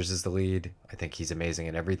Majors is the lead. I think he's amazing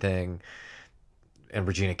in everything. And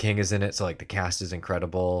Regina King is in it, so like the cast is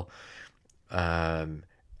incredible. And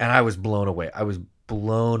I was blown away. I was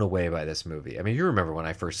blown away by this movie. I mean, you remember when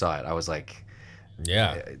I first saw it, I was like,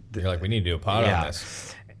 yeah. You're like, we need to do a pod on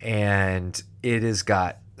this. And it has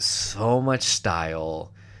got so much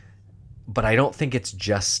style, but I don't think it's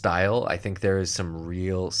just style. I think there is some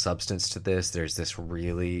real substance to this. There's this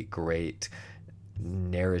really great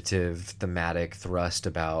narrative, thematic thrust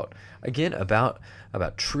about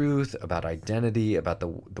truth, about identity, about the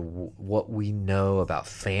what we know about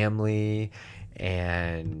family,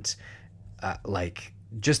 and like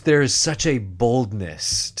just there's such a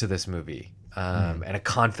boldness to this movie. And a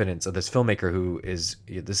confidence of this filmmaker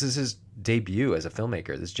this is his debut as a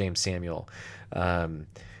filmmaker, this James Samuel, and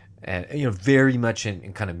very much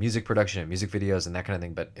in kind of music production and music videos and that kind of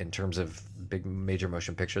thing, but in terms of big major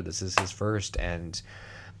motion picture, this is his first, and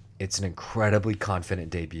it's an incredibly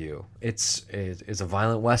confident debut. It's a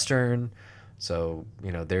violent Western, so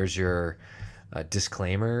there's your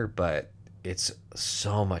disclaimer, but it's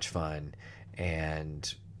so much fun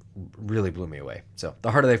and really blew me away. So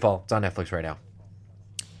The Harder They Fall, it's on Netflix right now.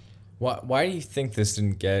 Why do you think this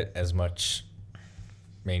didn't get as much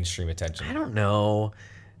mainstream attention? I don't know.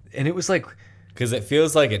 And it was like, because it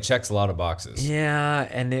feels like it checks a lot of boxes. Yeah,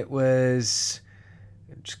 and it was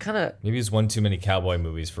just kind of, maybe it's one too many cowboy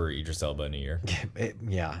movies for Idris Elba in a year.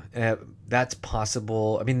 That's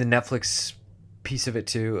possible. I mean, the Netflix piece of it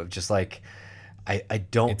too, of just like, I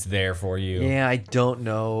don't, it's there for you. Yeah, I don't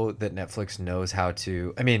know that Netflix knows how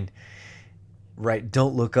to. I mean, right?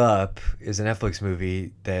 Don't Look Up is a Netflix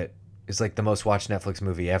movie that is like the most watched Netflix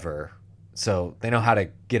movie ever. So they know how to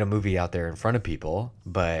get a movie out there in front of people,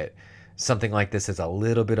 but something like this is a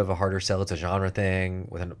little bit of a harder sell. It's a genre thing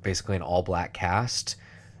with basically an all-black cast.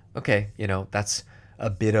 Okay, that's a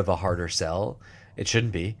bit of a harder sell. It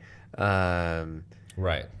shouldn't be.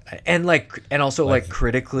 Right. And also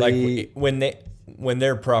critically, like when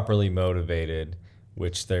they're properly motivated,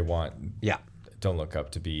 which they want. Yeah. Don't Look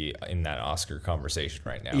Up to be in that Oscar conversation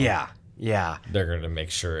right now. Yeah. Yeah. They're going to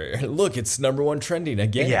make sure, look, it's #1 trending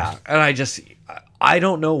again. Yeah. And I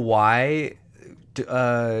don't know why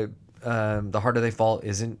The Harder They Fall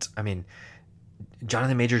isn't. I mean,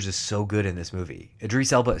 Jonathan Majors is so good in this movie.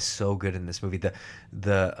 Idris Elba is so good in this movie.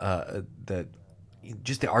 The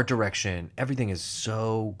just the art direction, everything is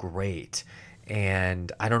so great.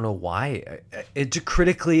 And I don't know why.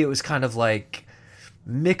 Critically, it was kind of like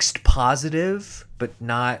mixed positive, but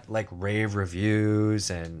not like rave reviews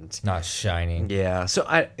and not shining. Yeah. So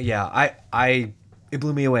it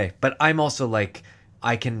blew me away. But I'm also like,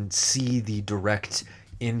 I can see the direct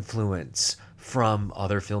influence from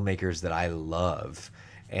other filmmakers that I love.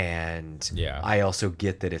 And I also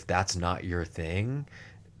get that if that's not your thing,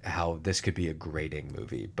 how this could be a grating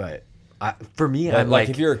movie. But for me, I'm like,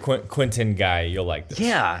 if you're a Quentin guy, you'll like this.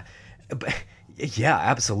 Yeah. Yeah,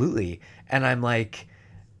 absolutely. And I'm like,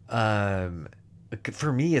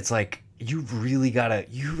 for me, it's like, you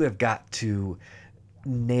have got to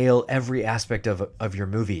nail every aspect of your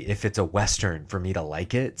movie if it's a Western for me to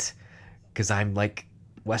like it. Because I'm like,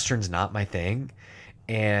 Western's not my thing.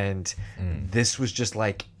 And this was just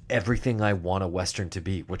like everything I want a Western to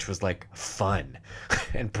be, which was like fun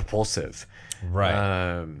and propulsive.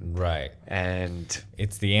 Right. Right. And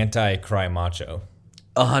it's the anti-cry macho.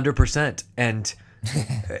 100%. And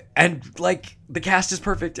like the cast is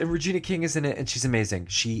perfect, and Regina King is in it, and she's amazing.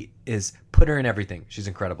 She is, put her in everything. She's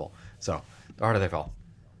incredible. So The Harder They Fall.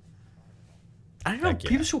 I don't know.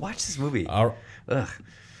 People should watch this movie. Ugh.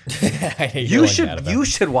 You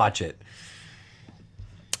should watch it.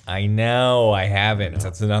 I know I haven't.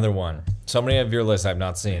 That's another one. So many of your lists I've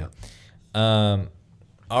not seen. All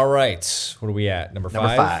right. What are we at? Number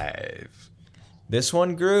 5? This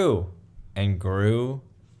one grew and grew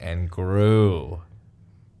and grew.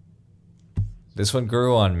 This one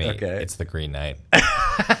grew on me. Okay. It's The Green Knight.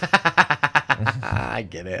 I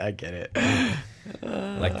get it.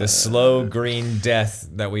 Like the slow green death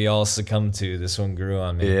that we all succumb to. This one grew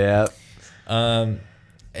on me. Yeah.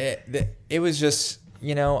 It was just,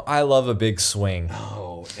 I love a big swing.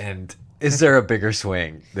 Oh, and is there a bigger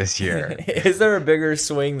swing this year? Is there a bigger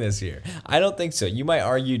swing this year? I don't think so. You might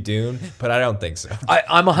argue Dune, but I don't think so.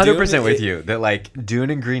 I'm 100% with you that like Dune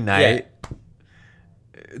and Green Knight. Yeah.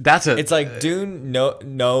 It's like Dune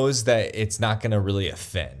knows that it's not going to really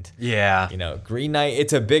offend. Yeah. Green Knight,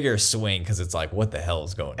 it's a bigger swing because it's like, what the hell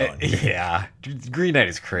is going on here? Yeah. Green Knight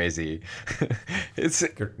is crazy.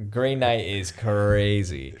 Green Knight is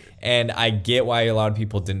crazy. And I get why a lot of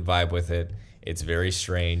people didn't vibe with it. It's very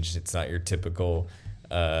strange. It's not your typical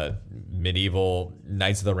medieval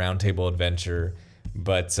Knights of the Round Table adventure,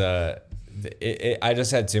 but I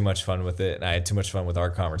just had too much fun with it, and I had too much fun with our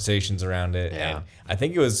conversations around it. Yeah. And I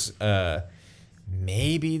think it was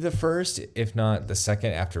maybe the first, if not the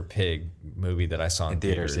second after Pig movie that I saw in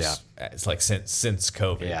theaters. Yeah, it's like since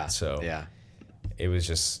COVID. Yeah. So yeah. it was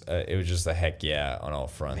just a heck yeah on all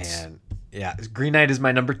fronts. Man, yeah. Green Knight is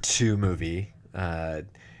my number 2 movie.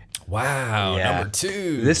 Wow, Yeah. number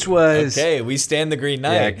 2. This was okay. We stand the Green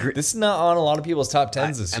Knight. Yeah, this is not on a lot of people's top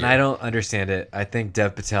 10s this year. and I don't understand it. I think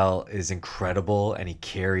Dev Patel is incredible, and he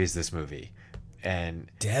carries this movie. And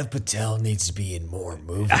Dev Patel needs to be in more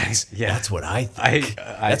movies. Yeah. That's what I think.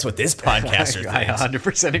 That's what this podcaster I thinks.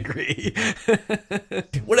 100% agree.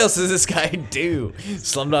 What else does this guy do?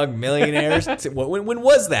 Slumdog Millionaires? When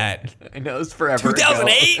was that? I know it's forever ago.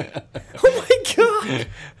 2008? Oh my god!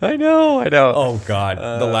 I know. Oh god,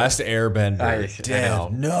 The Last Airbender. I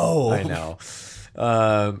know. I know.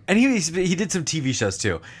 And he did some TV shows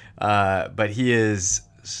too. But he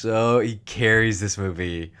carries this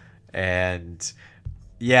movie. And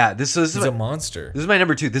yeah, he's a monster. This is my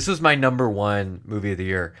number 2. This was my number 1 movie of the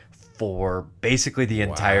year for basically the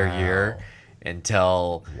entire year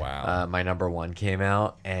until my number 1 came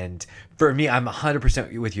out. And for me, I'm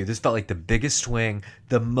 100% with you. This felt like the biggest swing,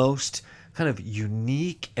 the most kind of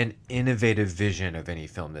unique and innovative vision of any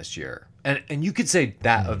film this year. And you could say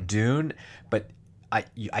that of Dune, but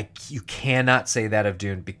you cannot say that of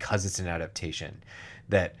Dune because it's an adaptation.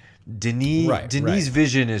 That Denis'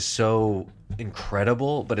 vision is so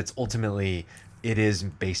incredible, but it's ultimately it is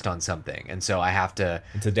based on something, and so I have to.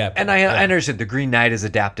 It's adapted, and I understand the Green Knight is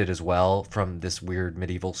adapted as well from this weird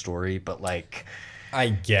medieval story, but like, I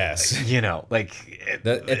guess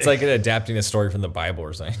it's like adapting a story from the Bible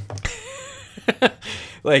or something.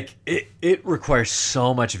 Like it requires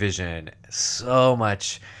so much vision, so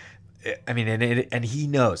much. I mean, and he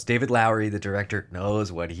knows. David Lowery, the director,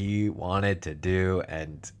 knows what he wanted to do,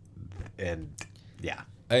 and yeah.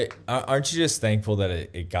 Aren't you just thankful that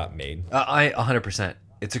it got made? I 100%.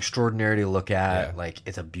 It's extraordinary to look at. Yeah. Like,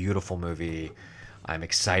 it's a beautiful movie. I'm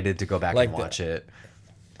excited to go back and watch it.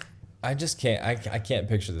 I just can't. I can't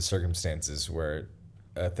picture the circumstances where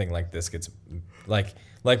a thing like this gets like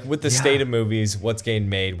with the state of movies, what's getting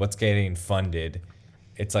made, what's getting funded.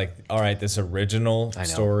 It's like, all right, this original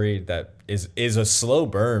story that is a slow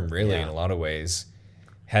burn, really, in a lot of ways,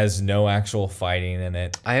 has no actual fighting in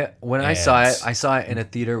it. I saw it in a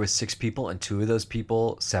theater with 6 people, and 2 of those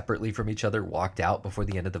people, separately from each other, walked out before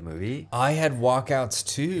the end of the movie. I had walkouts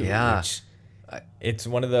too. Yeah. It's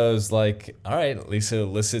one of those, like, all right, at least it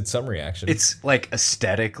elicited some reaction. It's like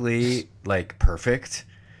aesthetically like perfect.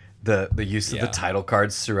 The use of the title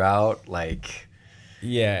cards throughout, like.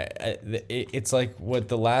 Yeah, it's like what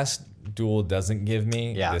the last Duel doesn't give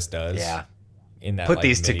me. Yeah, this does. Yeah, in that put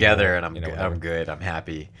these together, and I'm good. I'm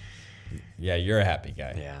happy. Yeah, you're a happy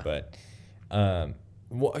guy. Yeah, but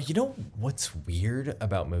well, you know what's weird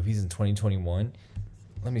about movies in 2021?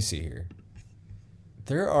 Let me see here.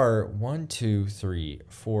 There are 1, 2, 3,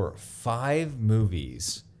 4, 5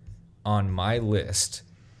 movies on my list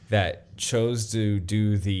that chose to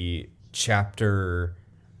do the chapter.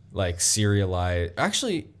 Like serialized,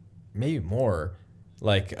 actually, maybe more,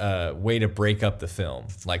 like way to break up the film,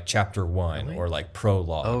 like chapter 1 or like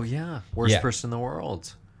prologue. Oh yeah, worst person in the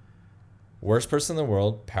world. Worst person in the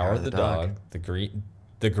world. Power of the Dog. The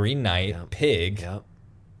Green Knight. Yep. Pig. Yep.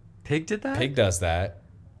 Pig did that. Pig does that.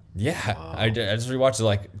 Yeah, wow. I just rewatched it,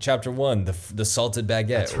 like chapter 1, the salted baguette.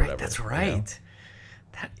 That's or right. whatever, That's right.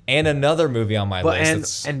 You know? And another movie on my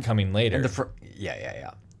list that's coming later.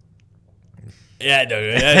 Yeah. Yeah,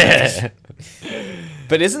 no.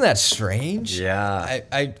 But isn't that strange? Yeah,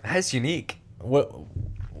 that's unique.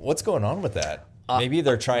 What's going on with that? Maybe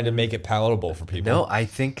they're trying to make it palatable for people. No, I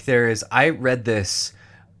think there is. I read a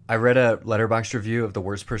Letterboxd review of The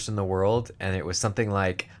Worst Person in the World, and it was something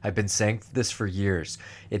like, I've been saying this for years.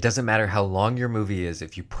 It doesn't matter how long your movie is.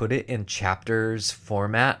 If you put it in chapters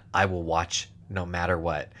format, I will watch no matter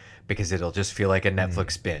what, because it'll just feel like a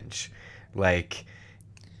Netflix binge. Like.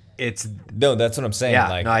 That's what I'm saying.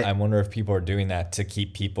 Yeah, I wonder if people are doing that to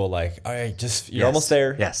keep people like, all right, you're almost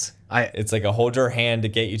there. Yes. It's like a hold your hand to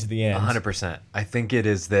get you to the end. 100%. I think it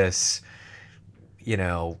is this,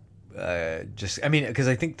 because I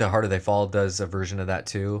think The Harder They Fall does a version of that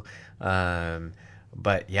too.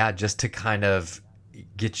 But yeah, just to kind of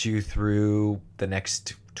get you through the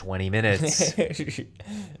next 20 minutes.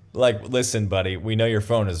 Like, listen, buddy, we know your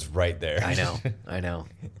phone is right there. I know.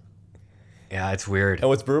 Yeah, it's weird. And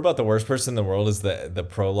what's brutal about The Worst Person in the World is that the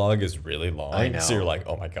prologue is really long. I know. So you're like,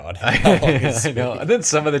 oh my God. How long is I know. And then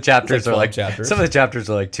some of the chapters are 12 like chapters. some of the chapters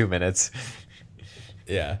are like 2 minutes.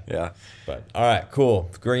 Yeah. Yeah. But all right,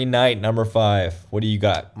 cool. Green Knight, number 5. What do you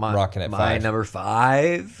got rocking at 5? My number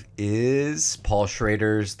 5 is Paul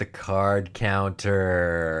Schrader's The Card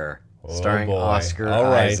Counter, starring boy. Oscar All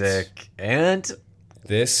right. Isaac, and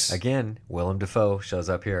This, again Willem Dafoe shows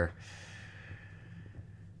up here.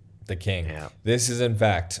 the king. Yeah. This is, in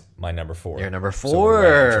fact, my number 4. You're number So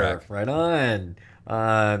we're 4. right on track.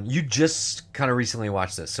 Right on. You just kind of recently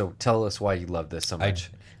watched this, so tell us why you love this so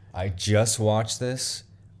much. I just watched this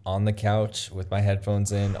on the couch with my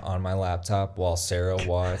headphones in on my laptop while Sarah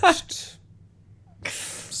watched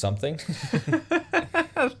something.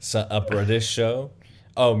 A British show.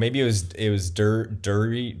 Oh, maybe it was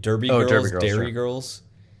Derby Derby Girls, Girls, Dairy sure. Girls.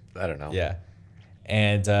 I don't know. Yeah.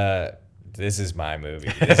 And this is my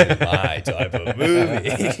movie. This is my type of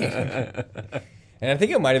movie. And I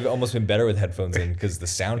think it might have almost been better with headphones in because the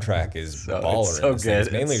soundtrack is baller. it's so in this thing. It's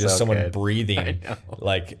good. mainly It's just so someone good. breathing,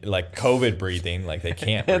 like COVID breathing, like they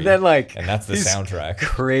can't breathe. And then like and that's the these soundtrack.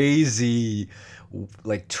 Crazy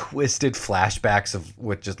like twisted flashbacks of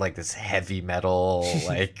with just like this heavy metal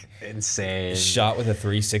like insane Shot with a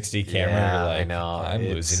 360 camera. Yeah, You're like, I know. I'm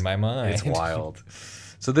losing my mind. It's wild.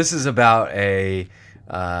 So this is about a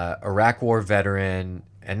Iraq War veteran,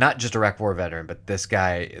 and not just Iraq War veteran, but this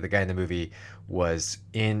guy, the guy in the movie, was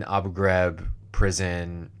in Abu Ghraib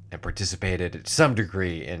prison and participated to some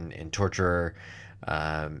degree in torture.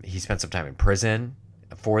 He spent some time in prison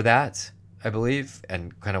for that, I believe,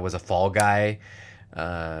 and kind of was a fall guy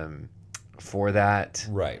for that.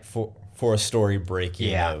 Right. For a story breaking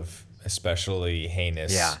Yeah. of especially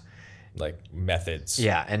heinous Yeah. like methods.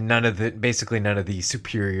 Yeah, and none of the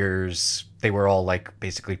superiors, they were all like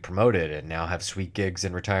basically promoted and now have sweet gigs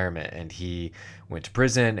in retirement, and he went to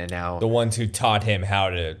prison and now The ones who taught him how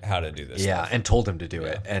to do this. yeah, stuff. and told him to do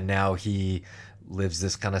it. And now he lives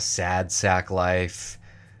this kind of sad sack life.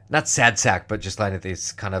 Not sad sack, but just like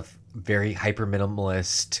this kind of very hyper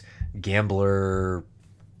minimalist gambler,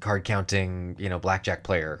 card counting, blackjack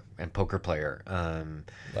player and poker player.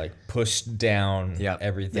 Like pushed down Yep.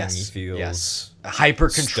 everything Yes. he feels. Yes. Hyper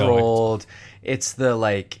controlled. It's the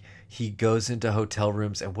like he goes into hotel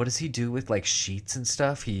rooms, and what does he do with like sheets and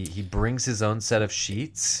stuff? He brings his own set of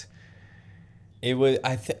sheets. It was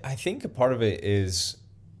I think a part of it is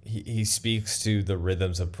he speaks to the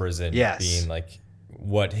rhythms of prison Yes. being like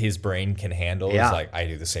what his brain can handle. Yeah. Is like I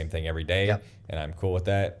do the same thing every day Yep. and I'm cool with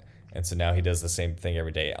that. And so now he does the same thing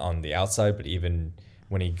every day on the outside, but even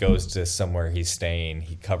when he goes to somewhere he's staying,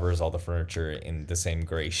 he covers all the furniture in the same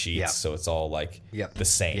gray sheets, Yep. so it's all like Yep. the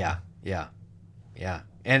same. Yeah.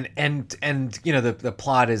 And the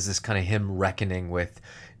plot is this kind of him reckoning with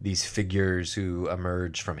these figures who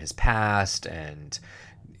emerge from his past, and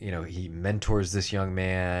he mentors this young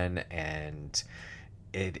man, and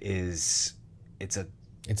it's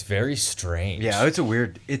very strange. it's a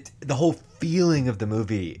weird the whole feeling of the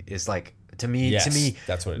movie is like to me Yes,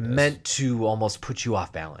 that's what it is. meant to almost put you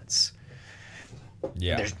off balance.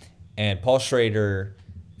 Yeah. There's- And Paul Schrader,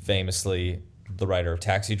 famously the writer of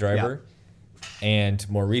Taxi Driver, and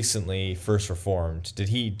more recently First Reformed. Did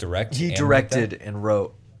he direct? He and directed write that? and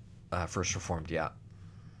wrote First Reformed. Yeah.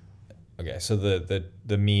 Okay, so the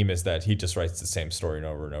meme is that he just writes the same story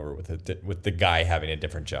over and over with the guy having a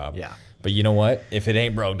different job. Yeah. But you know what? If it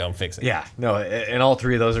ain't broke, don't fix it. Yeah, no, and all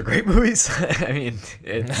three of those are great movies. I mean,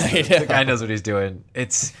 the guy knows what he's doing.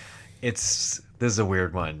 This is a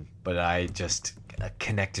weird one, but I just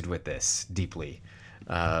connected with this deeply.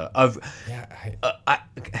 I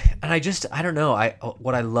don't know.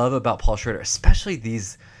 What I love about Paul Schrader, especially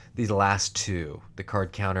these last two, The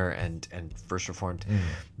Card Counter and First Reformed,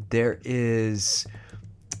 there is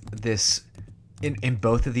this. In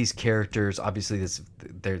both of these characters, obviously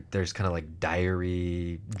there's kind of like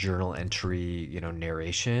diary, journal entry,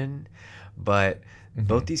 narration, but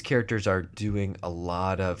both these characters are doing a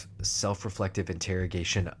lot of self-reflective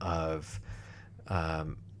interrogation of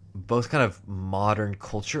both kind of modern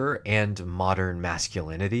culture and modern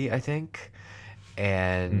masculinity, I think.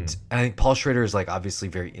 And I think Paul Schrader is like obviously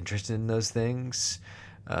very interested in those things,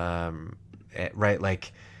 right?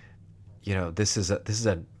 Like, this is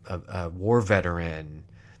a war veteran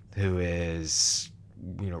who is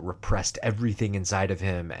repressed everything inside of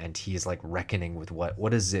him, and he's like reckoning with what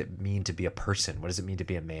does it mean to be a person, what does it mean to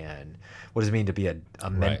be a man, what does it mean to be a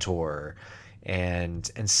mentor,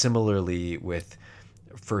 and similarly with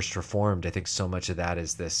First Reformed, I think so much of that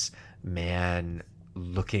is this man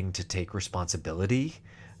looking to take responsibility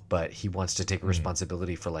but he wants to take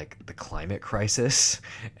responsibility for like the climate crisis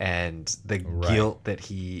and the guilt that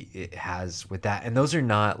he has with that. And those are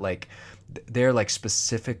not like, they're like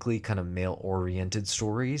specifically kind of male oriented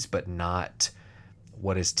stories, but not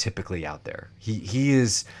what is typically out there. He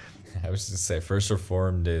is. I was just say First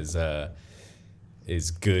Reformed is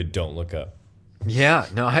good. Don't look up. Yeah,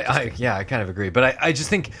 no, I kind of agree. But I just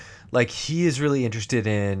think like he is really interested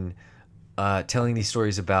in telling these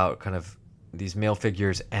stories about kind of these male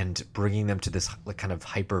figures and bringing them to this like kind of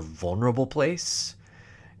hyper vulnerable place.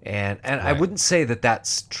 And I wouldn't say that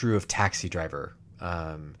that's true of Taxi Driver.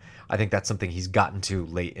 I think that's something he's gotten to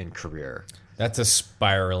late in career. That's a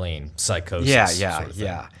spiraling psychosis.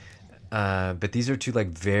 Yeah. But these are two like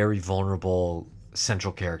very vulnerable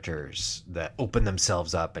central characters that open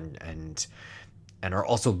themselves up and are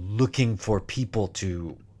also looking for people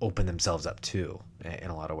to open themselves up to in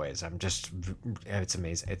a lot of ways. It's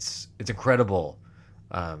amazing. It's incredible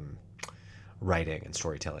writing and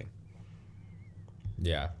storytelling.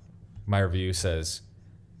 Yeah. My review says,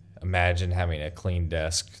 imagine having a clean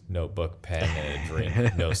desk, notebook, pen, and a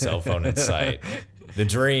dream. No cell phone in sight. The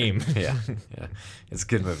dream. Yeah. It's a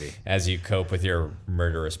good movie. As you cope with your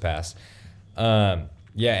murderous past. And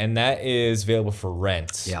that is available for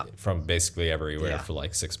rent from basically everywhere for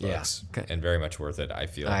like $6. Yeah. And very much worth it, I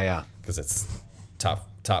feel. Because it's top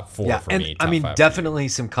 4 for me. I mean, definitely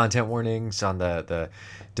some content warnings on the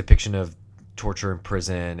depiction of torture in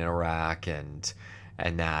prison in Iraq and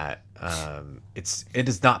that it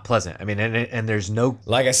is not pleasant. I mean, and there's no,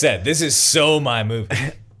 like I said, this is so my movie.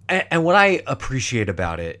 And what I appreciate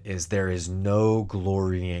about it is there is no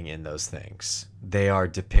glorying in those things. They are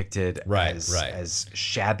depicted as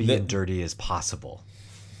shabby and dirty as possible.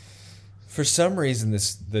 For some reason,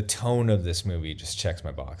 the tone of this movie just checks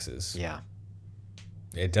my boxes. Yeah.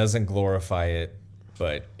 It doesn't glorify it,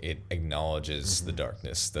 but it acknowledges the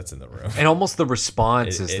darkness that's in the room. And almost the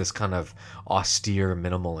response is this kind of austere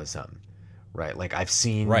minimalism, right? Like I've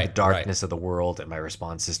seen the darkness of the world, and my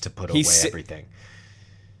response is to put away everything.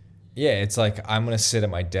 Yeah, it's like I'm going to sit at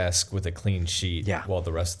my desk with a clean sheet while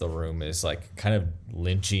the rest of the room is like kind of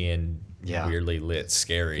Lynchian, weirdly lit,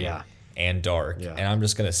 scary, and dark. Yeah. And I'm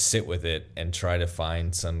just going to sit with it and try to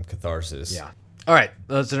find some catharsis. Yeah. All right.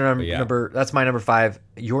 That's that's my number 5.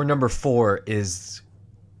 Your number 4 is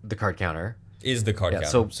The Card Counter. Is The Card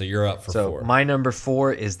Counter. So you're up for 4. So my number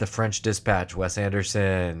 4 is The French Dispatch, Wes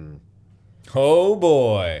Anderson. Oh,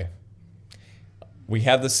 boy. We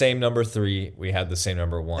have the same number 3. We have the same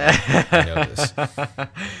number 1. I know this.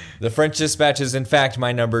 The French Dispatch is, in fact,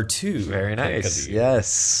 my number 2. Very nice.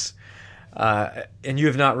 Yes. And you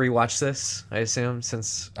have not rewatched this, I assume,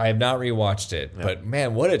 since... I have not rewatched it. Yep. But,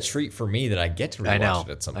 man, what a treat for me that I get to rewatch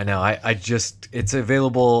it at some point. I know. It's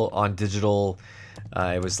available on digital.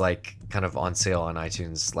 It was, like, kind of on sale on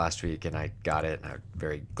iTunes last week, and I got it, and I'm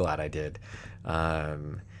very glad I did.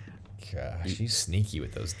 Gosh, you sneaky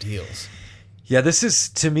with those deals. Yeah, this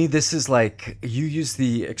is like, you used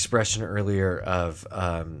the expression earlier of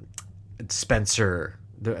Spencer,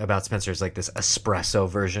 about Spencer's like this espresso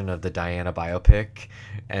version of the Diana biopic.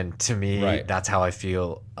 And to me, that's how I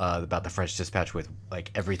feel about The French Dispatch with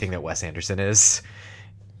like everything that Wes Anderson is.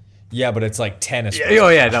 Yeah, but it's like 10 espresso. Oh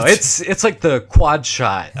yeah, no, it's like the quad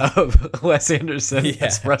shot of Wes Anderson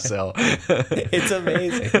espresso. It's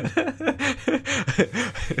amazing.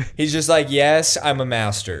 He's just like, yes, I'm a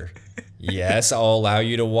master. Yes, I'll allow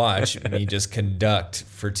you to watch me just conduct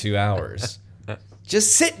for 2 hours.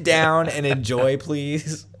 Just sit down and enjoy,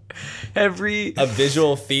 please. A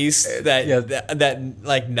visual feast that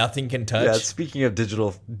like nothing can touch. Yeah, speaking of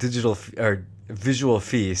digital or visual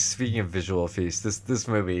feast. Speaking of visual feast, this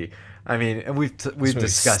movie. I mean, and we've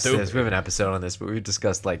discussed this. We have an episode on this, but we've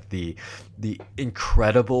discussed like the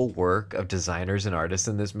incredible work of designers and artists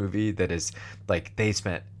in this movie. That is like they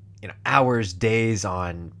spent hours, days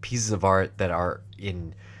on pieces of art that are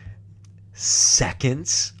in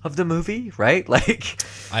seconds of the movie, right? Like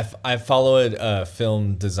I followed a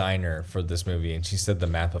film designer for this movie, and she said the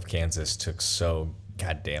map of Kansas took so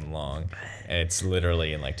goddamn long, and it's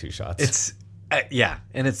literally in like 2 shots. It's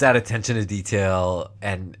and it's that attention to detail,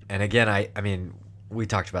 and again, I mean, we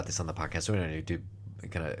talked about this on the podcast, so we don't need to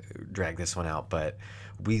kind of drag this one out, but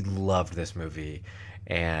we loved this movie,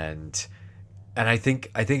 and I think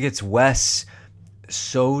it's Wes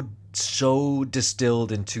so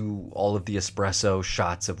distilled into all of the espresso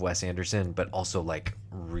shots of Wes Anderson, but also like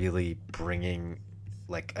really bringing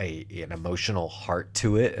like an emotional heart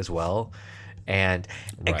to it as well. And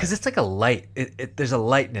because it's like a light, there's a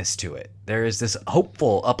lightness to it. There is this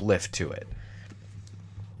hopeful uplift to it.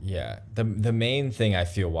 Yeah. The main thing I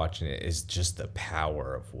feel watching it is just the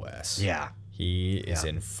power of Wes. Yeah. He is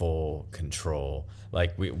in full control.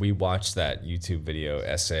 Like we watched that YouTube video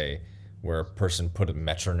essay where a person put a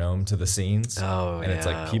metronome to the scenes. And it's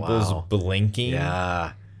like people's blinking.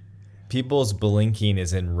 Yeah. People's blinking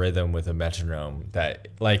is in rhythm with a metronome. That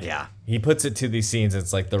like he puts it to these scenes.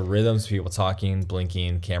 It's like the rhythms, people talking,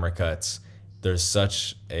 blinking, camera cuts. There's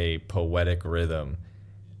such a poetic rhythm,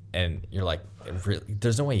 and you're like, really,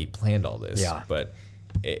 there's no way he planned all this. Yeah. But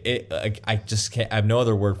I just can't. I have no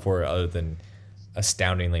other word for it other than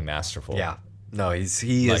astoundingly masterful. Yeah. No,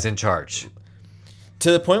 he is in charge.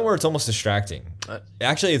 To the point where it's almost distracting.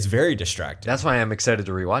 Actually, it's very distracting. That's why I'm excited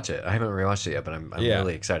to rewatch it. I haven't rewatched it yet, but I'm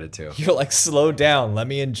really excited to. You're like, slow down. Let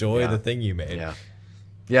me enjoy the thing you made. Yeah.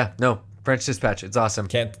 Yeah. No, French Dispatch. It's awesome.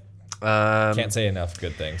 Can't say enough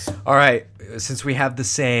good things. All right. Since we have the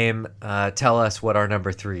same, tell us what our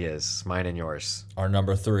number 3 is. Mine and yours. Our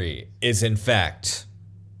number 3 is, in fact,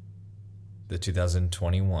 the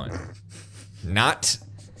 2021. Not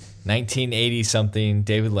 1980-something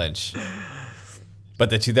David Lynch,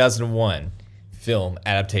 but the 2001 film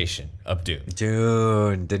adaptation of Dune.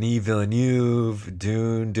 Dune. Denis Villeneuve.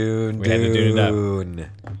 Dune. We had to Dune it up.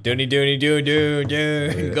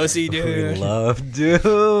 Dune. Go see Dune. We love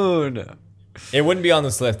Dune. It wouldn't be on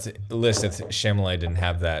this list if Shyamalan didn't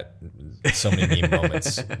have that so many meme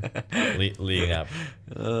moments leading up.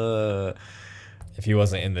 If he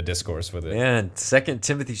wasn't in the discourse with it. And second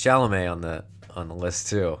Timothy Chalamet on the list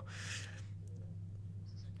too.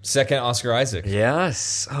 Second Oscar Isaac.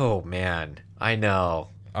 Yes. Oh man, I know.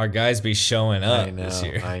 Our guys be showing up this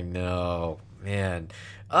year. I know, man.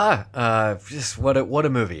 Just what a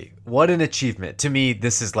movie. What an achievement. To me,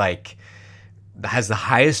 this is like has the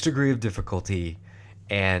highest degree of difficulty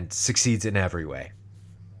and succeeds in every way.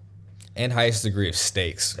 And highest degree of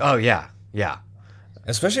stakes. Oh yeah, yeah.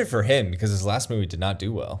 Especially for him, because his last movie did not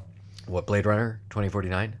do well. What, Blade Runner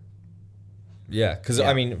 2049? Yeah, because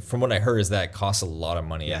I mean, from what I heard, is that it cost a lot of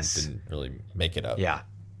money Yes. and didn't really make it up. Yeah,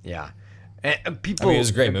 yeah. And people, it was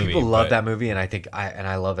a great movie. People love that movie, and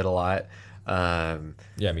I love it a lot.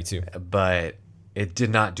 Yeah, me too. But it did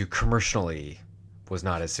not do commercially. Was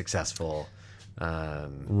not as successful.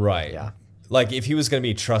 Right. Yeah. Like if he was going to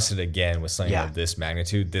be trusted again with something of this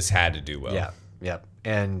magnitude, this had to do well. Yeah. Yep.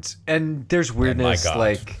 And there's weirdness God.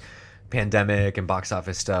 like pandemic and box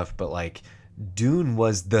office stuff, but like Dune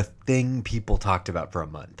was the thing people talked about for a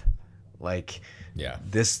month. Like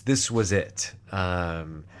this was it.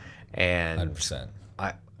 And 100%.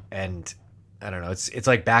 I don't know. It's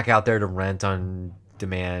like back out there to rent on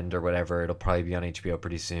demand or whatever. It'll probably be on HBO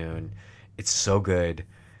pretty soon. It's so good.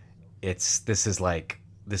 This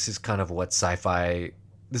is kind of what sci-fi.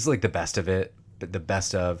 This is like the best of it, but the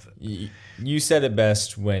best of. You said it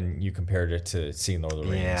best when you compared it to seeing Lord of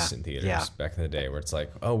the Rings in theaters Yeah. back in the day, where it's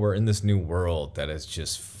like, oh, we're in this new world that is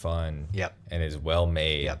just fun. Yep. And is well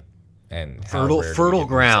made. Yep. And how rare do we get fertile movies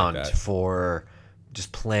ground like that? for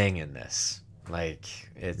just playing in this. Like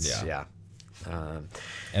it's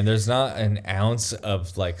And there's not an ounce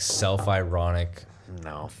of like self-ironic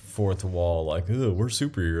no. fourth wall, like, oh, we're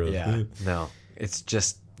superheroes. Yeah. No. It's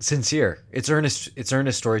just sincere. It's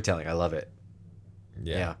earnest storytelling. I love it.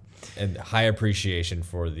 Yeah. And high appreciation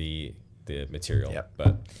for the material. Yep.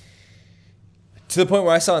 But to the point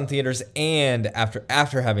where I saw it in theaters, and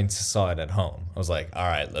after having saw it at home, I was like, all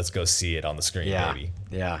right, let's go see it on the screen, baby.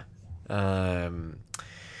 Yeah.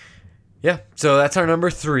 Yeah. So that's our number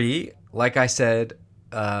 3. Like I said,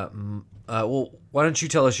 well, why don't you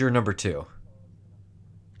tell us your number 2?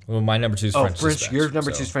 Well, my number 2 is French Dispatch. Your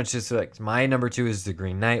number 2 is French Dispatch. My number 2 is The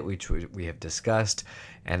Green Knight, which we have discussed.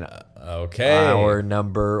 And okay, our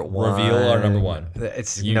number 1. Reveal our number 1.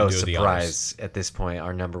 It's You no do the surprise at this point.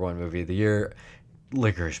 Our number 1 movie of the year,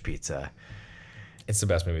 Licorice Pizza. It's the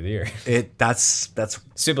best movie of the year. That's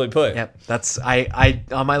Simply put. Yep. That's I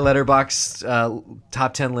on my Letterboxd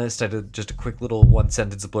top 10 list. I did just a quick little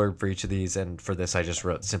 1-sentence blurb for each of these, and for this I just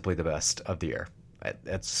wrote simply the best of the year.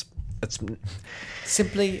 It's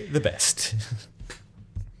simply the best.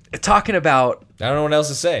 Talking about I don't know what else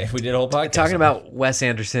to say. We did a whole podcast. Talking about Wes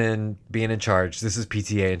Anderson being in charge. This is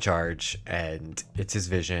PTA in charge, and it's his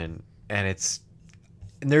vision, and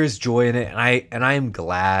there is joy in it, and I am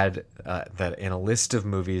glad that in a list of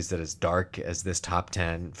movies that is dark as this top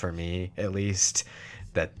 10 for me, at least,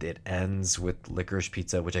 that it ends with Licorice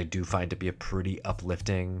Pizza, which I do find to be a pretty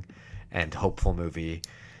uplifting and hopeful movie,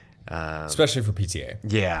 especially for PTA.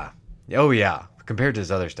 Yeah. Oh yeah. Compared to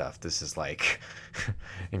his other stuff, this is like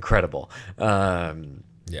incredible.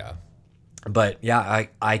 Yeah. But yeah,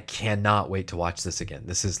 I cannot wait to watch this again.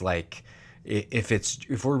 This is like,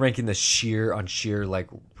 if we're ranking this sheer like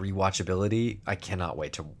rewatchability, I cannot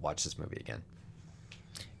wait to watch this movie again.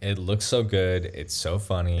 It looks so good. It's so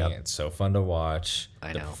funny. Yep. It's so fun to watch.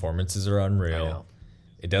 I The know. performances are unreal. I know.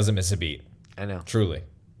 It doesn't miss a beat. I know. Truly.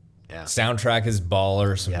 Yeah. Soundtrack is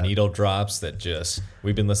baller. Some Yep. needle drops that just.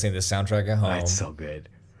 We've been listening to the soundtrack at home. It's so good.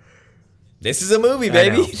 This is a movie,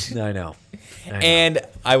 baby. I know. I know. And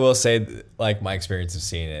I will say, like, my experience of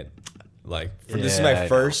seeing it, like, this is Yeah, I my know.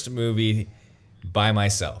 first movie by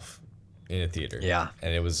myself in a theater. Yeah.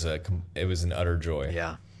 And it was an utter joy.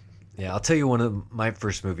 Yeah. Yeah, I'll tell you, one of my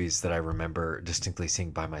first movies that I remember distinctly seeing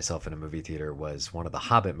by myself in a movie theater was one of the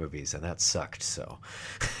Hobbit movies, and that sucked. So,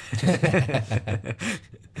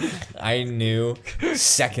 I knew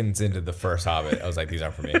seconds into the first Hobbit, I was like, these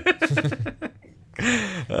aren't for me.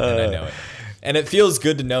 And I know it. And it feels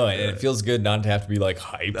good to know it. And it feels good not to have to be like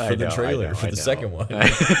hyped for the trailer for the second one.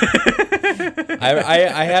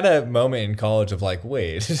 I had a moment in college of like,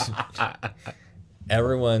 wait,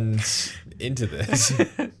 everyone's into this.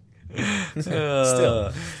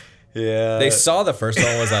 Still. Yeah. They saw the first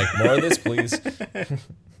one, was like, more of this, please.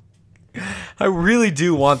 I really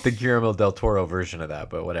do want the Guillermo del Toro version of that,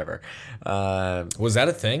 but whatever. Was that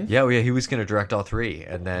a thing? Yeah, he was going to direct all three,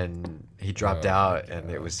 and then he dropped out, and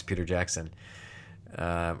it was Peter Jackson.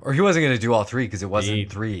 Or he wasn't going to do all three because it wasn't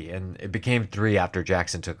three, and it became three after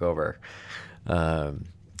Jackson took over.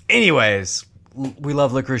 Anyways, we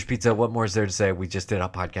love Licorice Pizza. What more is there to say? We just did a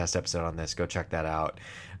podcast episode on this. Go check that out.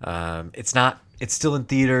 It's still in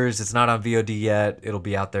theaters. It's not on VOD yet. It'll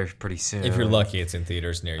be out there pretty soon. If you're lucky, it's in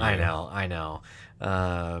theaters near you. I know.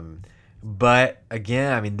 But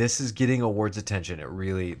again, I mean, this is getting awards attention.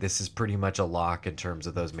 This is pretty much a lock in terms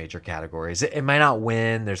of those major categories. It might not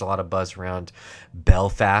win. There's a lot of buzz around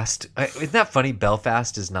Belfast. Isn't that funny?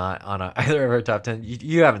 Belfast is not on either of our top 10.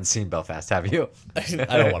 You haven't seen Belfast, have you? I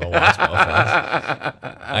don't want to watch Belfast.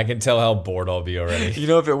 I can tell how bored I'll be already. You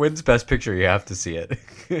know, if it wins Best Picture, you have to see it.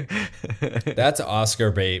 That's an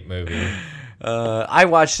Oscar bait movie. I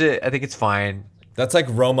watched it. I think it's fine. That's like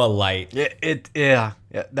Roma Light. Yeah,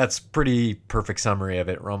 that's pretty perfect summary of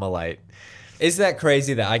it. Roma Light. Isn't that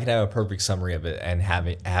crazy that I can have a perfect summary of it and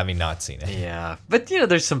having not seen it? Yeah, but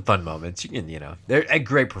there's some fun moments. You can, they're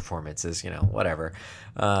great performances. Whatever.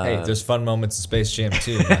 Hey, there's fun moments in Space Jam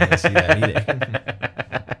too. I'm not gonna see that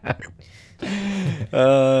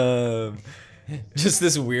either. Just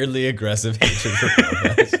this weirdly aggressive hatred for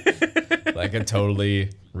Belfast. Like a totally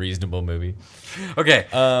reasonable movie. Okay.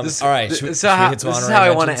 All right. This is should we how hit some I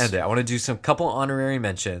honorary want to mentions? end it. I want to do some couple honorary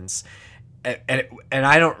mentions. And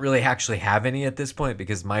I don't really actually have any at this point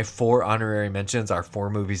because my 4 honorary mentions are 4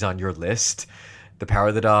 movies on your list. The Power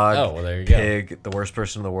of the Dog, Oh, well, there you go. Pig, The Worst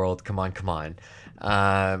Person in the World, Come On. So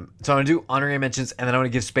I'm going to do honorary mentions, and then I want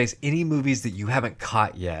to give space any movies that you haven't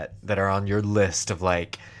caught yet that are on your list of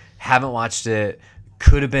like, haven't watched it,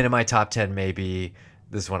 could have been in my top 10 maybe.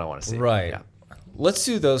 This is what I want to see. Right. Yeah. Let's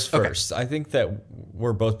do those first. I think that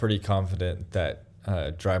we're both pretty confident that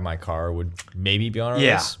Drive My Car would maybe be on our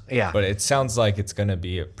list. Yeah. But it sounds like it's going to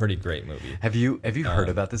be a pretty great movie. Have you heard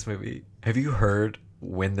about this movie? Have you heard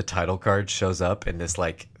when the title card shows up in this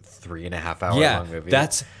like 3.5 hour long movie?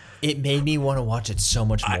 It made me want to watch it so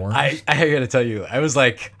much more. I gotta tell you, I was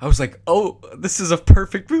like, oh, this is a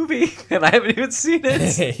perfect movie, and I haven't even seen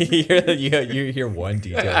it. you hear one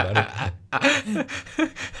detail about it.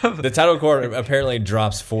 The title card apparently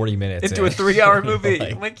drops 40 minutes Into a 3-hour movie.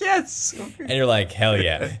 Like, I'm like, yes. and you're like, hell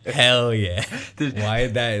yeah. Why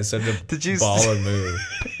that is such a baller move.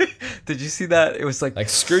 Did you see that? It was like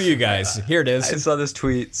Screw you guys. Here it I is. saw this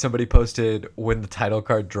tweet. Somebody posted when the title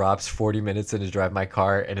card drops 40 minutes into Drive My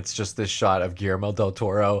Car, and it's just this shot of Guillermo del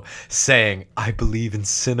Toro saying, "I believe in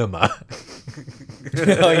cinema."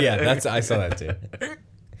 Oh yeah, I saw that too.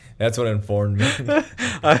 That's what informed me.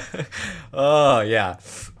 Oh yeah.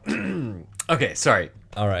 Okay, sorry.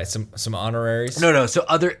 All right, some honoraries. No. So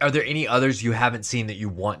are there any others you haven't seen that you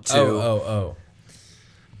want to?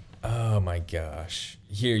 Oh my gosh.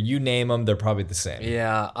 Here, you name them. They're probably the same.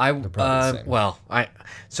 Yeah, probably the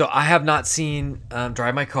same. I have not seen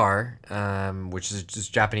Drive My Car, which is just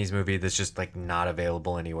a Japanese movie that's just like not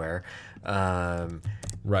available anywhere.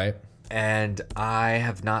 Right. And I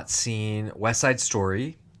have not seen West Side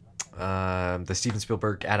Story, the Steven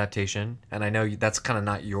Spielberg adaptation. And I know that's kind of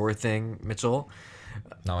not your thing, Mitchell.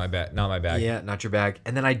 Not my bag. Yeah, not your bag.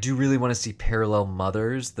 And then I do really want to see Parallel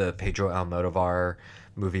Mothers, the Pedro Almodovar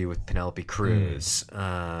movie with Penelope Cruz.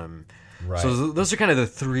 Right. So those are kind of the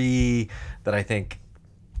 3 that I think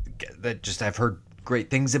that just I've heard great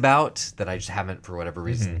things about that I just haven't, for whatever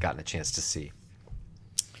reason, gotten a chance to see.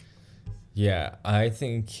 Yeah, I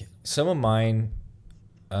think some of mine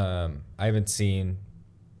I haven't seen,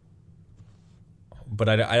 but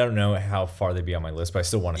I don't know how far they'd be on my list, but I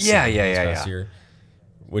still want to see them this past year.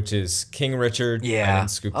 which is King Richard. I Yeah. didn't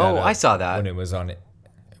scoop that Oh, up I saw that. when it was on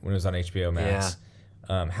HBO Max.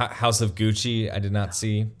 House of Gucci, I did not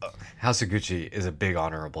see. House of Gucci is a big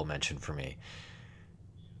honorable mention for me.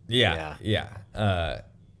 Yeah.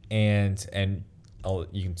 And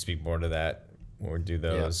you can speak more to that when we do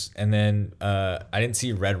those. And then I didn't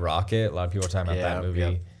see Red Rocket. A lot of people are talking about that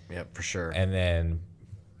movie. Yeah, for sure. And then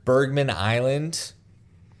Bergman Island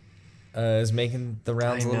is making the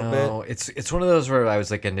rounds a little bit. It's one of those where I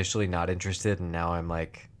was like initially not interested, and now I'm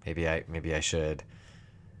like maybe I should.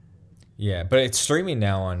 Yeah, but it's streaming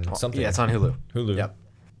now on something. Yeah, it's on Hulu. Hulu. Yep.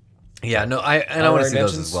 Yeah, no, I want to see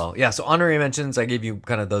those mentions? as well. Yeah, so honorary mentions, I gave you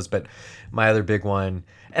kind of those, but my other big one,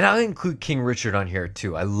 and I'll include King Richard on here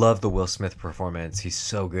too. I love the Will Smith performance. He's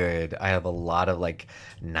so good. I have a lot of like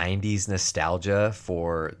 90s nostalgia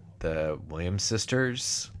for the Williams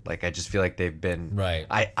sisters. Like, I just feel like they've been Right.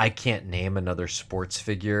 I can't name another sports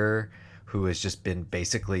figure who has just been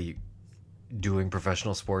basically doing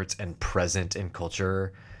professional sports and present in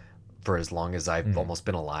culture for as long as I've almost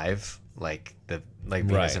been alive, like Venus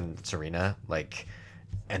Right. and Serena, like,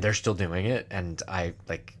 and they're still doing it. And I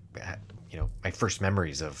like, my first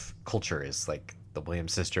memories of culture is like the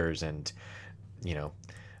Williams sisters and,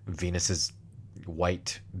 Venus's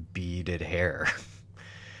white beaded hair.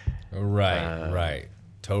 Right.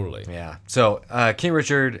 Totally. Yeah. So King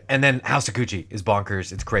Richard, and then House of Gucci is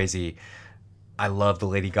bonkers. It's crazy. I love the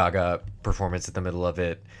Lady Gaga performance at the middle of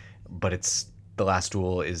it, but it's The Last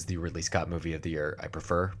Duel is the Ridley Scott movie of the year I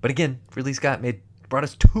prefer. But again, Ridley Scott brought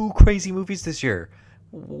us 2 crazy movies this year.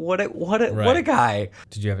 What a guy.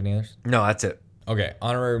 Did you have any others? No, that's it. Okay,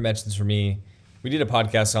 honorary mentions for me. We did a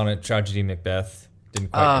podcast on it, Tragedy Macbeth.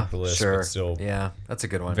 Didn't quite make the list, Sure. but still Yeah, that's a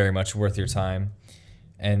good one. very much worth your time.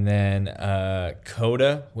 And then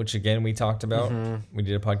Coda, which again we talked about. We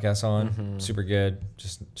did a podcast on. Super good,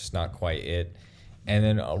 just not quite it. And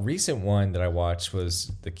then a recent one that I watched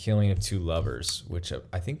was The Killing of Two Lovers, which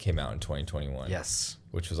I think came out in 2021. Yes.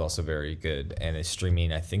 Which was also very good and is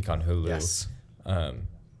streaming, I think, on Hulu. Yes.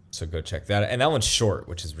 So go check that. And that one's short,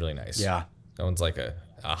 which is really nice. Yeah. That one's like a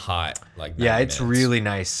hot, like 90 Yeah, it's minutes. really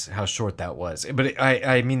nice how short that was. But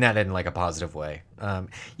I mean that in like a positive way.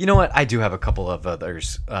 You know what? I do have a couple of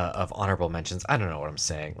others of honorable mentions. I don't know what I'm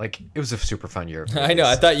saying. Like, it was a super fun year. Of I know.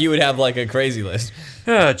 I thought you would have like a crazy list.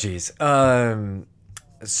 Oh, geez.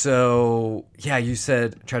 So, yeah, you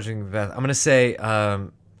said Tragedy Macbeth. I'm going to say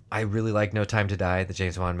I really like No Time to Die, the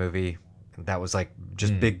James Bond movie. That was like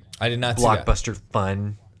just big I did not see that. blockbuster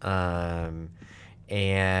fun.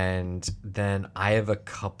 And then I have a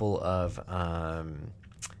couple of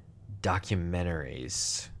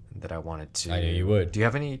documentaries that I wanted to. I knew you would. Do you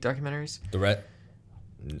have any documentaries?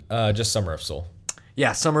 Just Summer of Soul.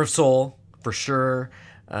 Yeah, Summer of Soul for sure.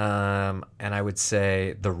 And I would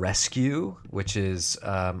say The Rescue, which is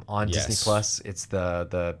on Disney Yes. Plus. It's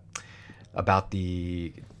the about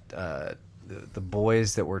the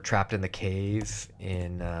boys that were trapped in the cave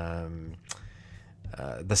in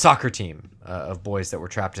the soccer team of boys that were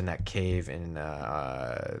trapped in that cave in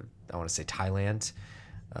I want to say Thailand.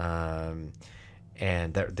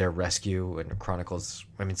 And their rescue and chronicles.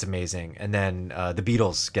 I mean, it's amazing. And then the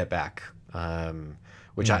Beatles Get Back,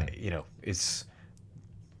 which is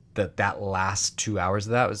that last 2 hours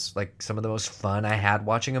of that was like some of the most fun I had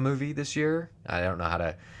watching a movie this year. I don't know how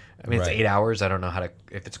to. I mean, it's Right. 8 hours. I don't know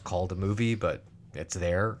if it's called a movie, but it's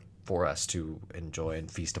there for us to enjoy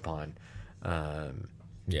and feast upon.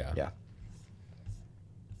 Yeah. Yeah.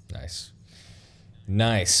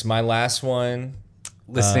 Nice. My last one.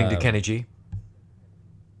 Listening to Kenny G.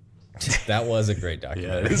 That was a great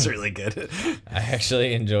documentary. really good. I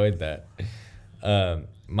actually enjoyed that.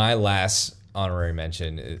 My last honorary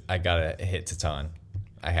mention, I gotta hit Titan.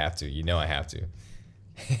 I have to. You know I have to.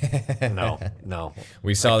 No.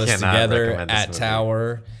 We saw I this cannot together recommend this at movie.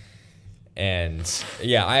 Tower, and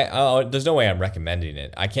yeah, there's no way I'm recommending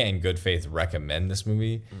it. I can't, in good faith, recommend this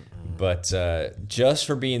movie, but just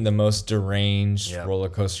for being the most deranged roller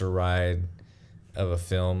coaster ride of a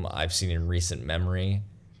film I've seen in recent memory,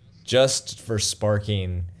 just for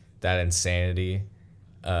sparking that insanity,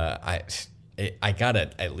 I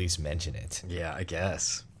gotta at least mention it. Yeah, I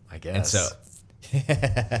guess. And so, Oh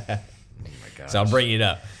my gosh. so I'll bring it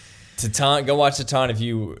up. Titan, go watch Titan if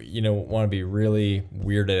you want to be really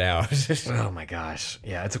weirded out Oh my gosh.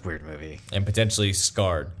 Yeah, it's a weird movie. and potentially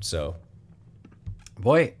scarred. So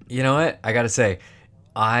Boy, you know what? I got to say,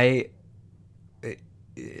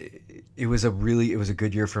 it was a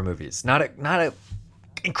good year for movies. Not a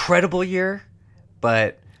incredible year,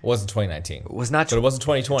 but It wasn't 2019. It was not. But it wasn't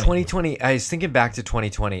 2020. 2020. I was thinking back to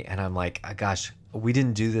 2020, and I'm like, gosh, we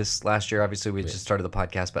didn't do this last year. Obviously, we just started the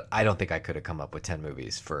podcast, but I don't think I could have come up with 10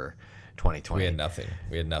 movies for 2020. We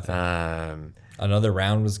had nothing. Another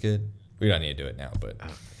Round was good. We don't need to do it now, but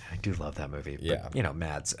I do love that movie. Yeah. But,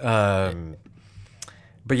 Mads.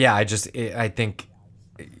 But yeah, I think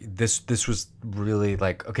this was really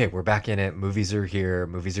like, okay, we're back in it. Movies are here.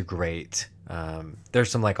 Movies are great.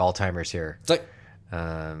 There's some like all-timers here. it's like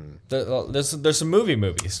there's some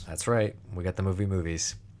movies. That's right. We got the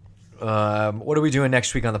movies. What are we doing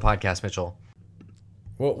next week on the podcast, Mitchell?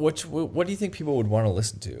 What do you think people would want to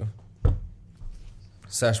listen to?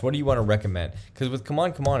 Sash, what do you want to recommend? Because with Come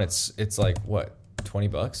On, it's like what,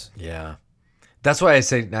 $20? Yeah, that's why I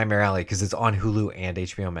say Nightmare Alley, because it's on Hulu and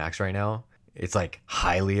HBO Max right now. It's like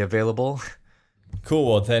highly available.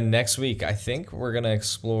 Cool. Well, then next week I think we're gonna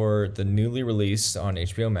explore the newly released on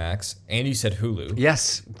HBO Max, and you said Hulu.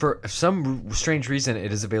 Yes, for some strange reason,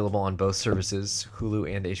 it is available on both services,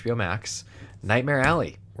 Hulu and HBO Max. Nightmare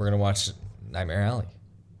Alley. We're gonna watch Nightmare Alley,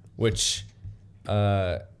 which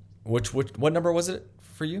what number was it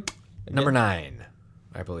for you? Number 9,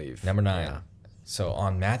 I believe. Number 9. Yeah. So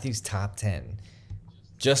on Matthew's top 10,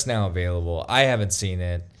 just now available. I haven't seen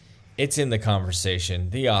it. It's in the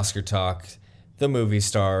conversation. The Oscar talk, the movie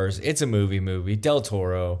stars. It's a movie. Del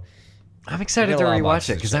Toro. I'm excited to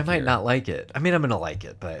rewatch it because I might not like it. I mean, I'm gonna like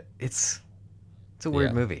it, but it's a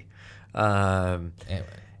weird movie. Anyway,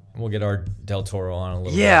 we'll get our Del Toro on a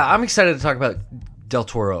little bit. Yeah, I'm excited to talk about Del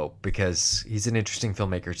Toro because he's an interesting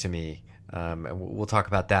filmmaker to me. And we'll talk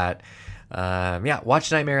about that.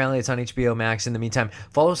 Watch Nightmare Alley. It's on HBO Max. In the meantime,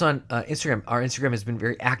 follow us on Instagram. Our Instagram has been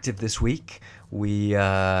very active this week. We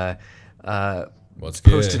posted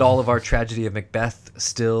all of our Tragedy of Macbeth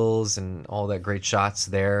stills and all that great shots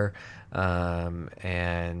there. Follow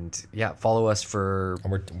us for...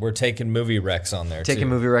 We're taking movie recs on there, taking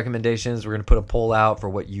movie recommendations. We're going to put a poll out for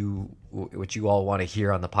what you all want to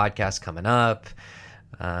hear on the podcast coming up.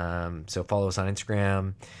 So follow us on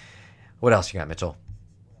Instagram. What else you got, Mitchell?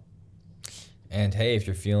 And hey, if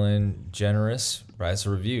you're feeling generous, write us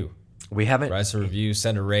a review. We haven't... Write us a review,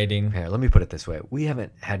 send a rating. Here, let me put it this way. We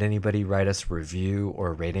haven't had anybody write us a review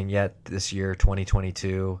or rating yet this year,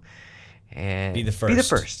 2022. And Be the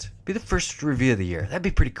first. Be the first review of the year. That'd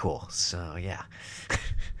be pretty cool. So, yeah.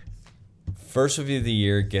 First review of the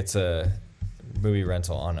year gets a movie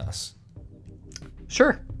rental on us.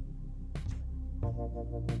 Sure.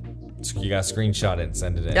 So you got to screenshot it and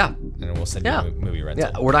send it in. Yeah. And we'll send you a movie rental.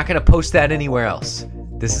 Yeah, we're not going to post that anywhere else.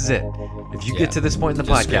 This is it. If you get to this point in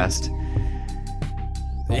the podcast...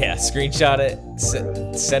 Yeah, screenshot it,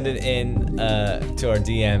 send it in to our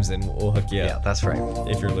DMs, and we'll hook you up. Yeah, that's right.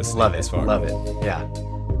 If you're listening Love this it. far. Love it. Yeah.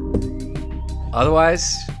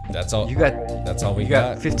 Otherwise, that's all. That's all we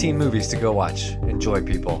got. 15 movies to go watch. Enjoy,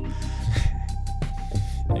 people.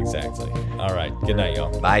 Exactly. All right. Good night,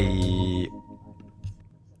 y'all. Bye.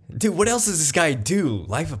 Dude, what else does this guy do?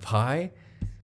 Life of Pi?